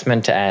time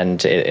investment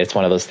and it's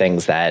one of those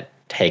things that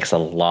takes a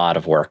lot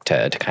of work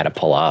to kind of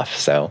pull off.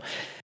 So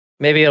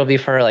maybe it'll be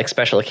for like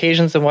special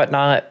occasions and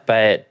whatnot,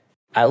 but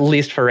at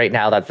least for right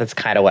now, that's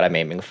kind of what I'm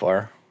aiming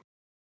for.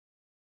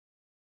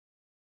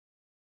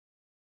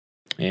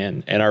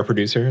 And our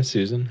producer,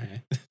 Susan.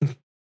 All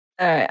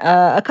right,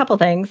 a couple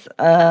things.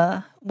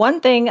 One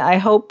thing I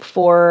hope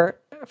for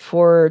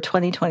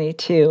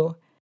 2022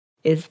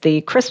 is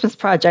the Christmas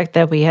project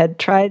that we had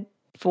tried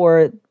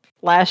for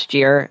last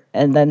year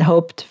and then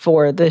hoped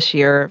for this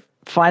year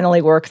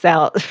finally works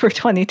out for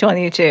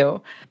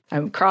 2022.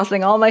 I'm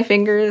crossing all my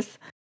fingers.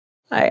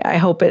 I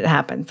hope it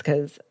happens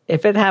because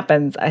if it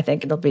happens, I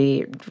think it'll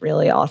be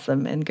really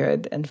awesome and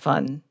good and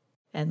fun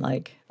and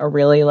like a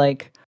really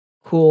like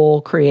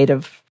cool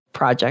creative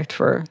project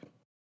for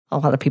a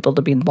lot of people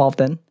to be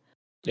involved in.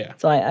 Yeah.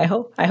 So I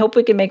hope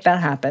we can make that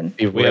happen.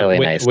 Be really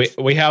nice.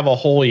 We have a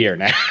whole year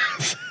now.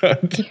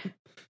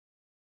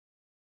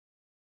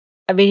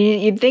 I mean,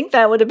 you'd think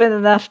that would have been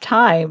enough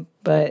time,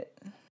 but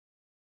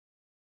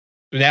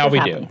now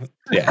we do.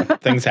 Yeah,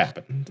 things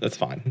happen. That's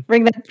fine.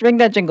 Ring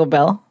that jingle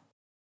bell.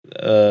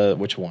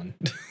 Which one?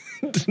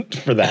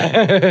 For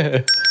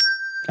that.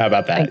 How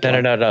about that?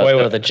 No.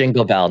 Wait, the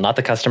jingle bell, not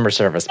the customer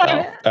service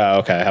bell. Oh,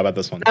 okay. How about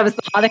this one? That was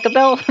the Hanukkah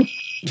bell.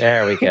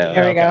 There we go.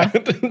 There we go.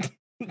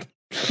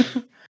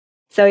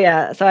 So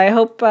I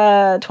hope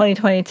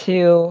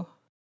 2022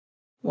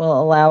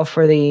 will allow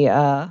for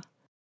the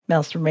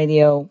Maelstrom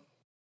Radio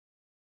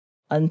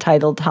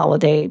Untitled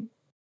Holiday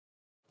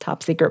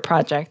Top Secret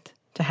Project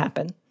to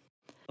happen.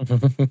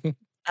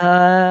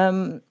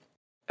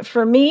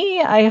 For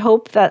me, I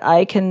hope that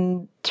I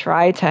can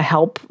try to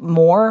help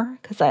more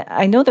because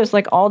I know there's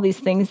like all these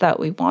things that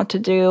we want to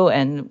do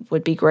and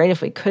would be great if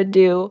we could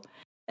do.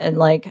 And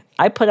like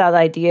I put out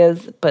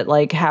ideas, but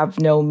like have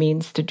no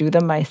means to do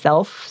them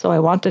myself. So I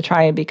want to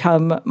try and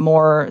become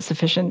more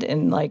sufficient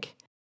in like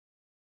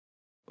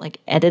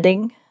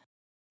editing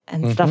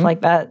and stuff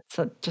like that.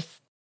 So just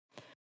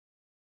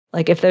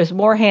like if there's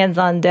more hands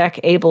on deck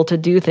able to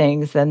do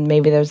things, then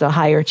maybe there's a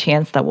higher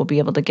chance that we'll be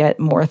able to get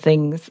more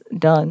things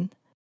done.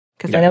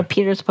 Because I know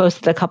Peter's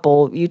posted a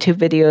couple YouTube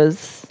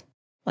videos,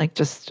 like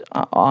just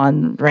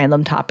on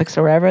random topics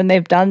or whatever, and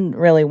they've done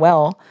really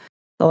well.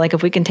 So, like,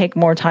 if we can take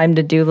more time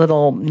to do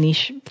little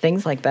niche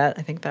things like that,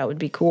 I think that would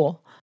be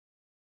cool.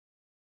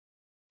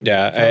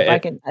 Yeah, so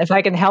if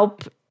I can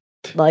help,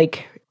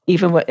 like,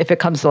 even if it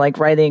comes to like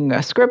writing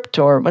a script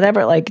or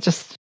whatever, like,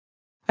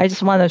 I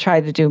just want to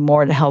try to do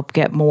more to help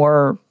get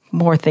more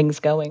things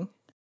going.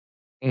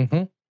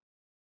 Mm-hmm.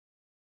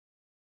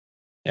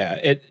 Yeah,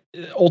 it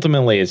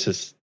ultimately it's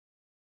just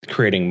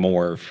creating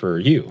more for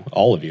you,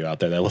 all of you out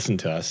there that listen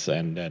to us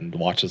and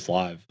watch us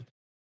live.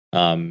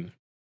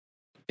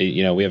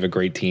 We have a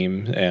great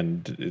team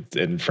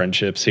and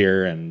friendships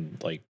here, and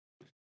like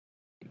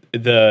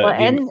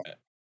can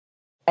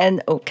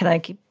I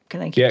keep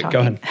talking? Go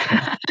ahead.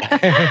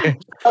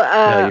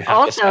 No, you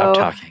have to stop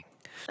talking.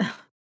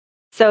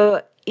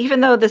 So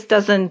even though this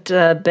doesn't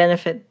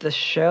benefit the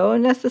show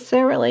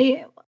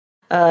necessarily,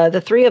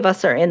 the three of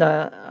us are in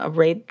a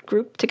raid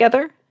group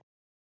together.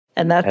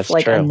 And that's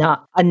like true.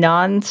 a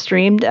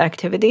non-streamed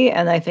activity,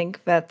 and I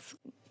think that's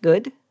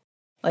good.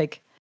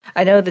 Like,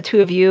 I know the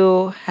two of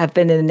you have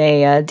been in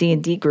a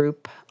D&D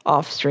group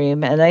off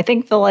stream, and I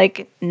think the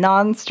like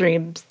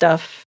non-stream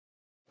stuff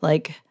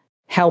like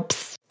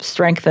helps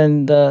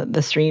strengthen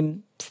the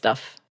stream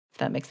stuff, if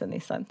that makes any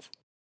sense.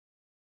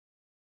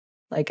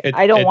 Like, It-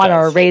 I don't it want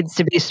our does. raids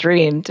to be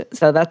streamed,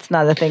 so that's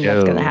not a thing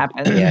that's going to No.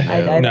 happen. Yeah,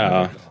 I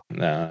No.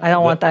 I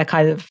don't want that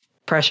kind of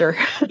pressure.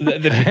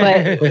 But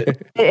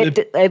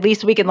at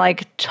least we can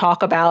like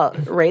talk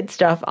about raid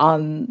stuff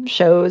on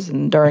shows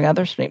and during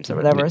other streams or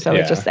whatever. So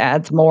Yeah. it just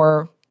adds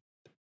more.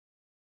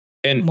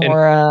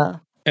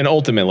 and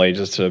ultimately,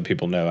 just so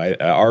people know,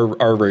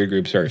 our raid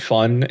group's very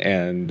fun,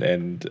 and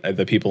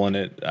the people in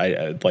it,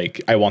 I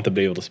want them to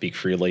be able to speak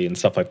freely and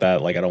stuff like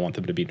that. Like, I don't want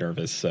them to be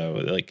nervous. So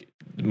like,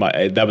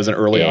 that was an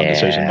early on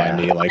decision by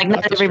me. Like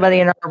not everybody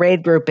in our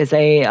raid group is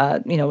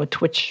a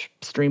Twitch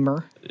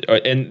streamer,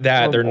 and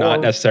that they're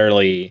not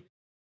necessarily,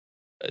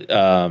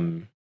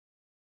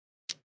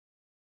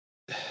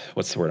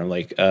 what's the word? I'm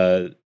like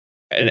an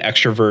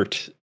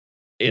extrovert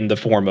in the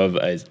form of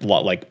a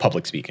lot like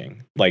public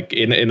speaking, like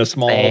in a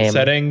small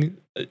setting.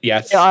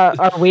 Yes.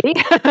 Are we?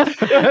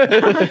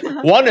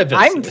 One of us.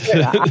 I'm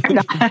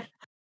not.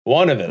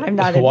 One of it. I'm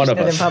not one interested of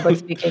us. in public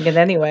speaking in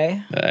any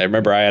way. I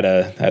remember I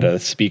had to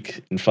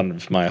speak in front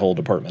of my whole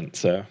department.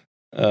 So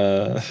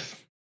at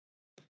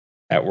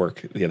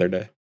work the other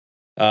day.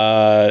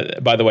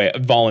 By the way,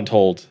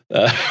 voluntold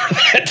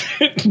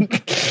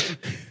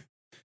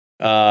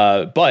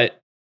but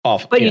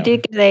off. But you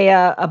did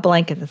get a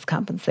blanket as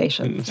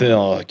compensation. So.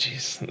 Oh,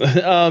 jeez.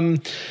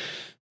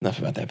 Enough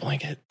about that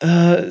blanket.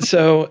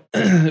 So,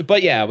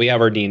 but yeah, we have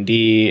our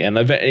D&D, and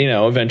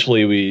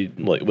eventually we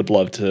would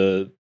love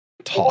to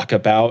talk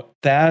about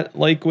that,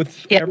 like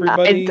with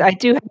everybody. I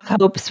do have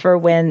hopes for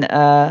when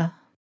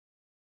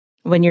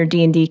your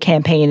D&D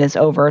campaign is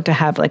over to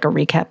have like a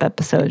recap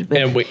episode.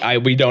 With,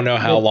 and we don't know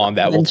how long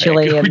that will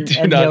take. And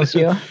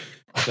so,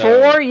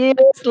 4 years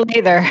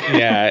later.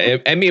 Yeah,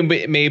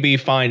 maybe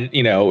find,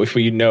 if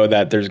we know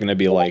that there's going to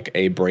be like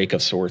a break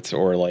of sorts,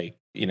 or like,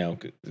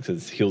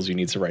 because Heals You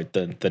needs to write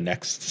the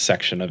next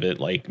section of it,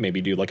 like maybe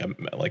do like a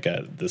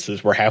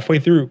we're halfway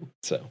through.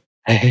 So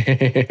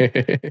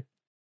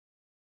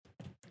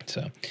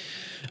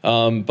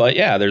but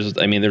yeah,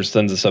 there's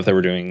tons of stuff that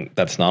we're doing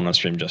that's not on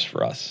stream just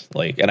for us.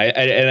 Like, and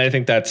I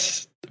think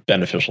that's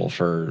beneficial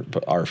for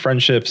our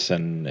friendships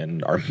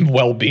and our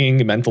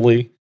well-being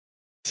mentally.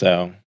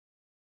 So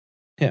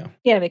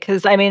yeah,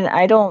 because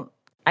I don't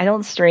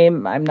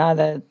stream. I'm not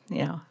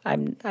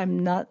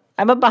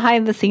I'm a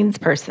behind the scenes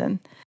person.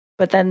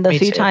 But then the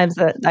few times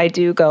that I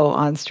do go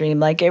on stream,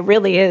 like, it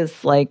really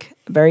is like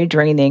very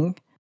draining.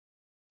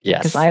 Yes.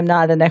 Because I'm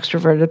not an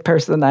extroverted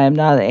person. I am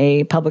not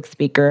a public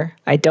speaker.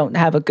 I don't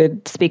have a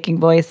good speaking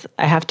voice.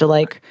 I have to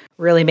like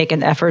really make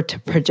an effort to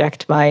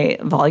project my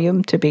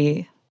volume to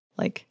be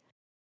like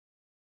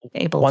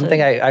able One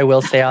thing I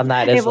will say on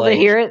that is able to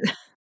hear it.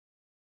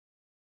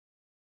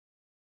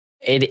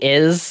 It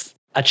is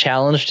a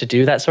challenge to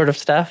do that sort of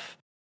stuff,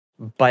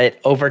 but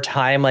over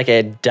time, like,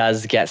 it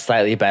does get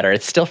slightly better.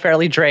 It's still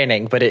fairly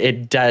draining, but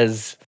it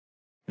does.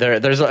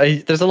 There's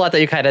a lot that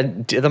you kind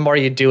of do. The more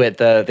you do it,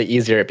 the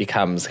easier it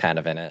becomes, kind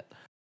of in it.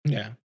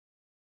 Yeah.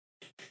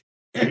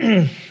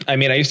 I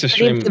used to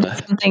stream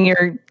something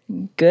you're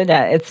good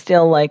at. It's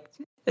still like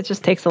it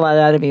just takes a lot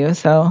out of you.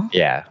 So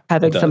yeah,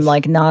 having some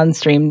like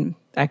non-stream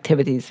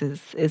activities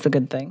is a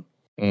good thing.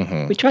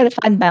 Mm-hmm. We try to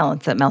find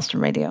balance at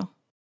Maelstrom Radio.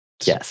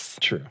 Yes,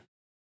 true.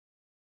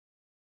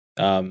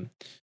 So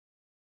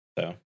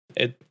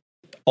it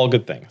all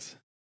good things.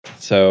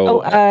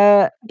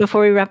 So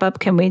before we wrap up,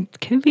 can we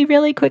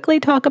really quickly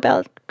talk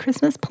about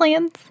Christmas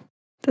plans?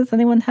 Does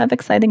anyone have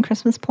exciting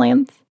Christmas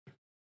plans?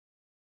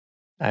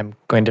 I'm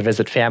going to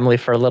visit family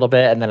for a little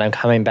bit, and then I'm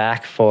coming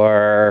back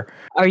for.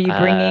 Are you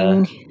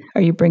bringing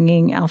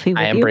Alfie with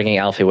you? I am bringing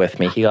Alfie with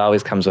me. He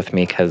always comes with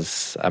me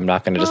because I'm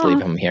not going to just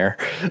leave him here.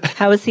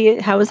 How is he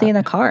in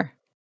a car?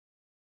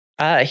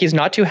 He's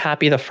not too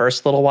happy the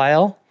first little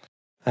while,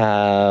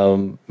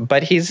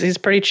 but he's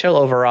pretty chill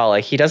overall.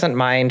 Like, he doesn't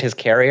mind his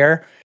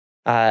carrier.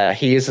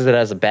 He uses it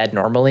as a bed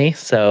normally,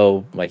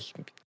 so like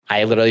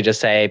I literally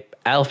just say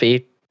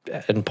Alfie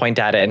and point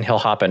at it, and he'll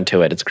hop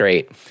into it. It's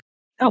great.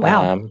 Oh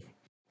wow!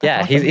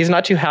 Yeah, awesome. he's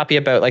not too happy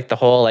about like the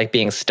whole like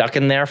being stuck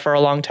in there for a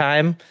long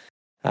time.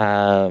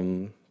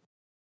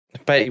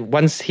 But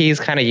once he's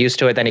kind of used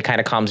to it, then he kind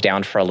of calms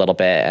down for a little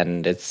bit,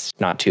 and it's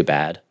not too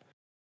bad.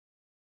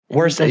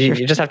 Worse, you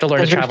just have to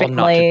learn to travel,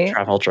 not to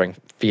travel during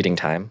feeding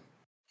time.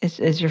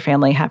 Is your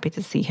family happy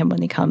to see him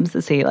when he comes?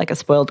 Is he like a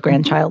spoiled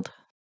grandchild?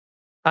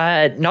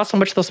 Not so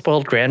much the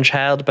spoiled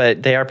grandchild,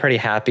 but they are pretty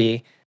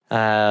happy.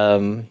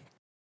 My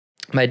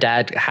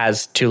dad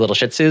has 2 little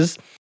Shih Tzus,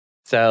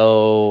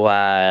 so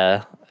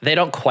they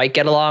don't quite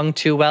get along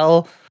too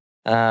well.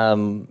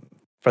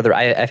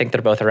 I think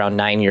they're both around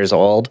 9 years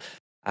old.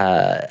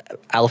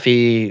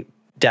 Alfie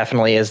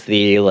definitely is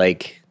the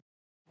like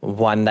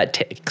one that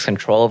takes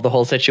control of the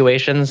whole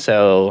situation,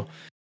 so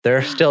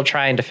they're still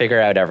trying to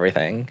figure out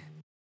everything.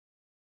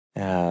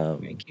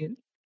 Very cute.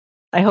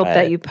 I hope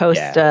that you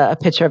post a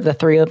picture of the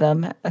 3 of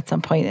them at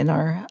some point in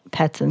our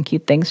Pets and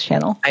Cute Things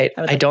channel. I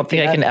don't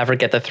think I can ever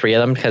get the 3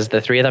 of them because the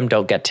 3 of them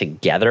don't get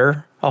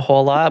together a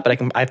whole lot, but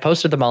I've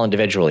posted them all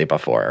individually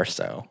before,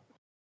 so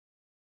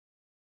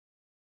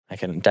I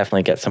can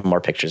definitely get some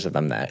more pictures of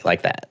them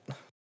like that.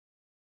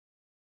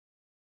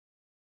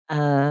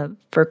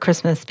 For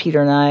Christmas,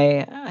 Peter and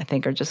I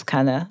think, are just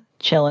kind of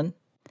chilling.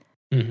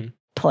 Mm-hmm.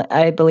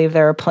 I believe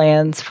there are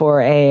plans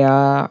for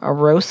a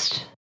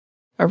roast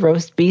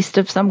beast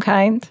of some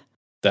kind,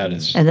 That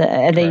is and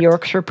a correct.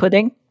 Yorkshire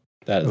pudding.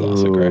 That is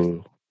also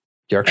correct.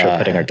 Yorkshire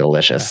pudding are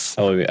delicious.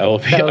 I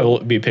will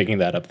be picking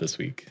that up this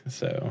week.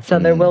 So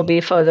there will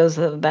be photos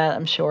of that,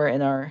 I'm sure,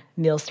 in our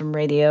Maelstrom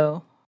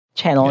Radio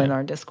channel in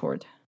our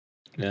Discord.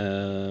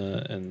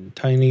 And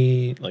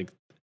tiny like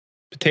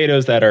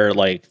potatoes that are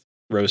like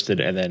roasted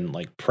and then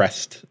like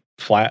pressed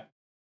flat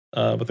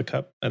with a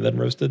cup and then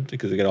roasted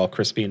because they get all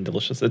crispy and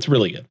delicious. It's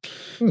really good.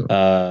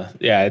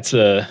 It's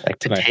like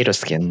potato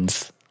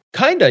skins.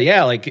 Kinda,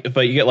 yeah. Like,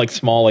 but you get like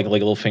small, like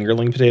little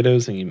fingerling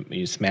potatoes, and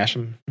you smash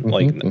them,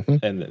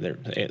 and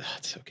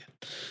it's so good.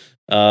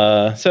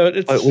 So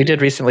it's what we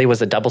did recently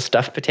was a double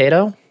stuffed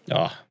potato.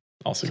 Oh,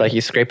 also so like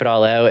you scrape it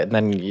all out, and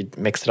then you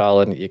mix it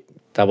all, and you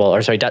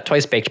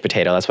twice baked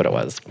potato. That's what it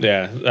was.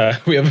 Yeah,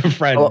 we have a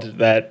friend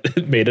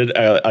that made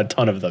a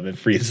ton of them and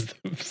freezes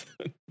them.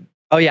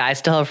 Oh yeah, I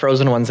still have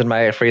frozen ones in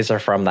my freezer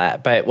from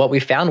that. But what we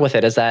found with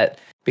it is that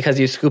because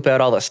you scoop out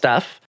all the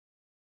stuff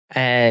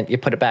and you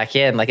put it back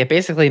in, like it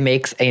basically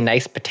makes a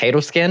nice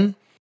potato skin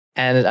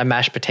and a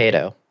mashed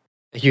potato.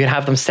 You can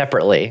have them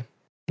separately.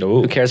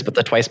 Ooh. Who cares about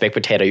the twice baked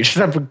potato? You just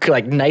have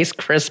like nice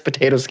crisp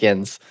potato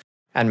skins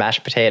and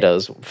mashed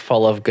potatoes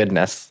full of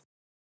goodness.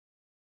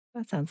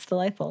 That sounds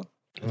delightful.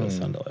 It does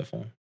sound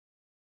delightful.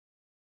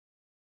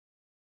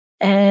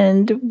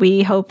 And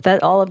we hope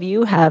that all of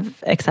you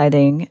have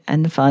exciting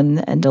and fun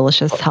and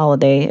delicious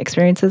holiday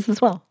experiences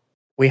as well.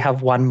 We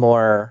have one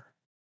more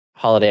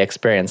holiday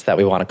experience that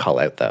we want to call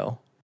out, though.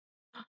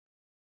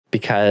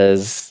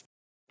 Because,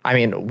 I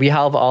mean, we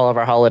have all of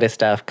our holiday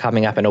stuff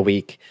coming up in a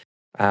week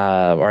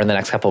or in the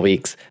next couple of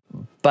weeks.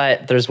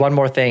 But there's one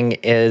more thing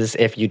is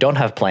if you don't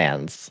have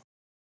plans.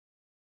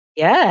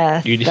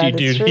 Yes, you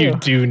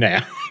do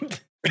now.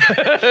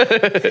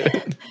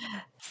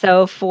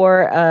 So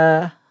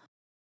for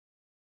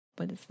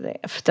what is today?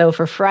 So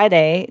for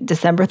Friday,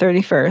 December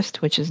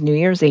 31st, which is New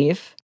Year's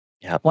Eve.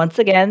 Yep. Once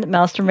again,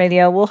 Maelstrom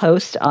Radio will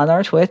host on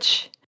our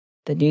Twitch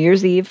the New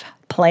Year's Eve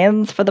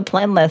Plans for the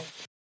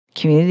Planless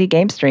community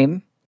game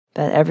stream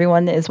that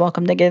everyone is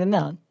welcome to get in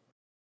on.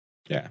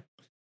 Yeah.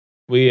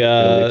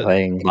 We'll be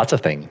playing lots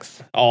of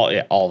things. All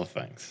the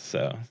things.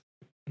 So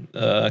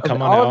come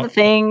on all out. All the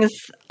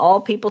things, all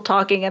people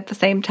talking at the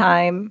same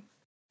time.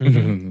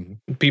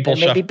 Mm-hmm. People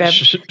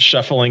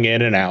shuffling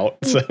in and out.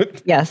 So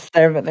yes,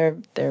 there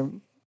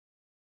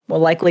will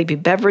likely be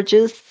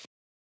beverages.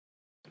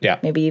 Yeah,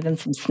 maybe even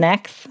some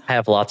snacks. I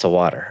have lots of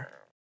water.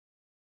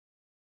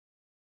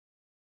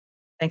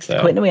 Thanks to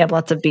Quentin, we have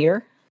lots of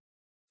beer.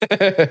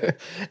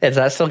 Is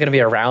that still going to be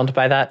around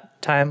by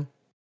that time?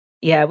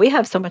 Yeah, we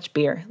have so much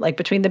beer. Like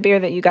between the beer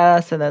that you got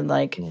us, and then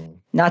like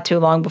not too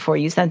long before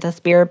you sent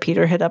us beer,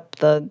 Peter hit up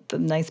the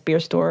nice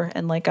beer store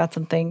and like got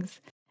some things.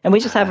 And we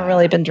just haven't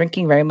really been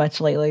drinking very much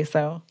lately,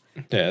 so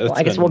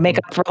I guess we'll make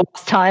up for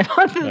lost time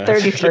on the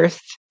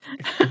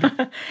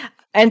 31st.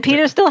 And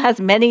Peter still has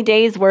many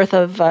days worth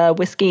of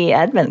whiskey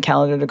advent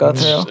calendar to go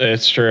through.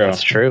 It's true.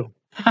 That's true.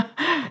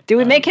 Do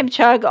we make him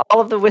chug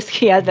all of the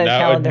whiskey advent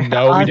calendar?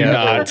 No, we do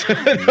not.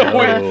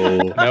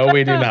 No,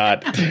 we do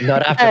not.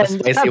 Not after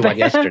the spicy one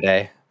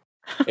yesterday.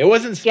 It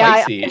wasn't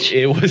spicy. I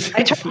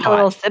tried a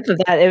little sip of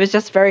that. It was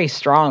just very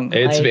strong.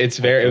 It was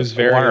very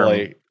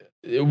warm.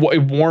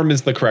 like warm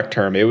is the correct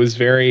term. It was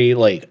very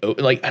like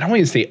I don't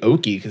want to say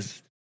oaky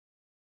because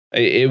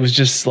it was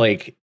just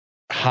like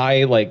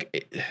high.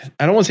 Like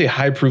I don't want to say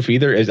high proof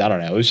either. I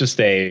don't know. It was just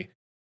a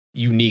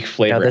unique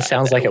flavor. This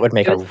sounds like it would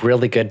make a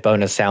really good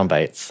bonus sound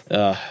bites.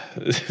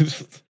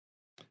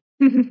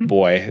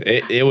 Boy,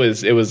 it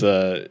was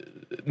a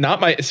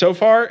not my so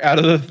far out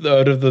of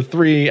the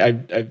three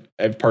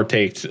I've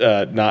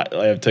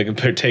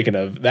partaken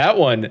of that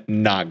one.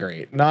 Not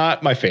great.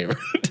 Not my favorite.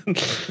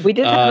 We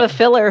did have a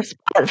filler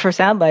spot for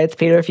sound bites,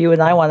 Peter. If you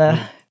and I want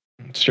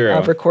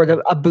to record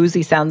a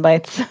boozy sound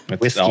bites.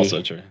 It's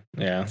also true.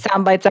 Yeah.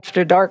 Sound bites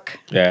after dark.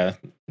 Yeah.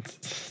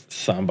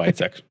 Sound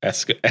bites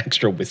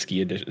extra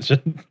whiskey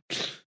edition.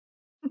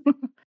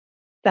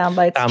 Sound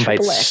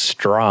bites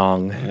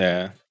strong.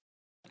 Yeah.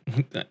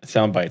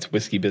 Sound bites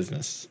whiskey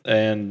business.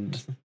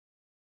 And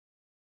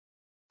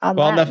on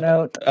that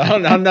note.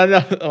 On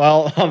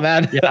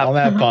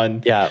that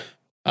pun. Yeah.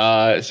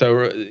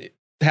 So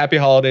happy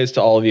holidays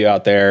to all of you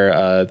out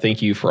there.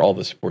 Thank you for all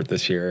the support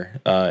this year.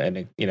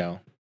 And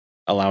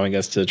allowing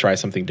us to try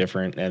something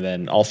different, and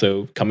then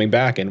also coming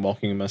back and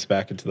welcoming us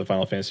back into the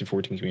Final Fantasy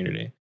XIV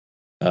community.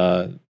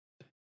 And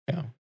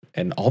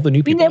all the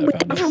new people. We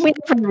never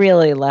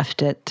really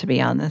left it, to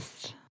be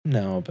honest.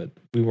 No, but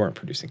we weren't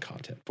producing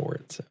content for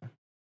it, so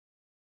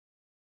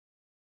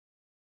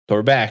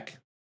we're back.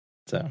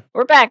 So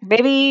we're back,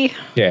 baby.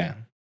 Yeah.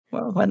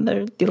 Well,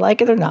 whether you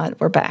like it or not,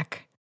 we're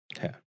back.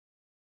 Yeah.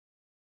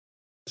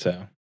 So,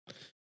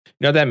 you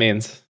know what that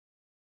means?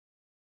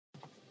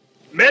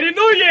 Merry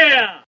New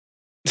Year!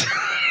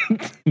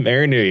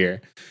 Merry New Year.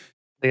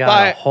 We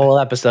got a whole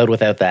episode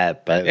without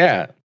that, but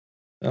yeah.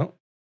 Well.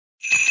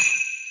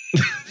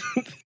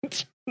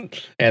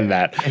 And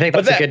that. I think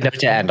that's a good note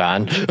to end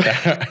on.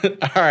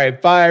 All right.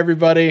 Bye,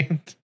 everybody.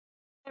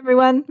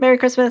 Everyone, Merry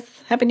Christmas.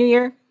 Happy New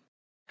Year.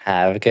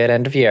 Have a good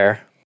end of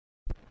year.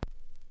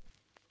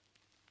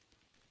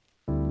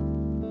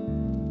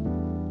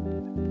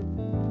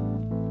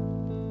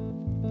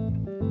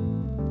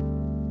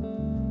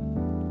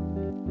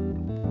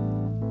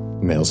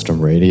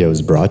 Maelstrom Radio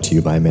is brought to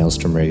you by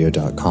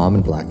maelstromradio.com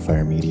and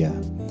Blackfire Media.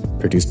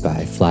 Produced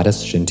by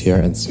Flatus,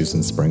 Shintir, and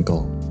Susan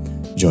Sprinkle.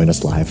 Join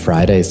us live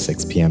Fridays,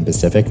 6 p.m.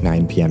 Pacific,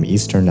 9 p.m.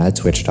 Eastern at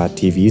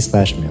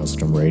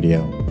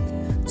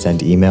twitch.tv/maelstromradio.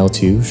 Send email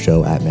to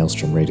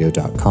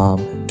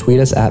show@maelstromradio.com, tweet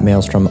us at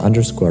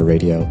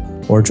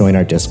maelstrom_radio, or join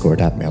our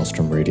Discord at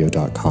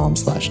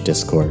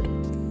maelstromradio.com/discord.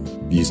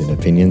 Views and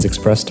opinions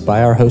expressed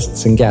by our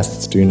hosts and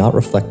guests do not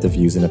reflect the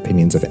views and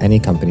opinions of any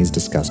companies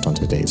discussed on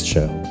today's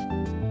show.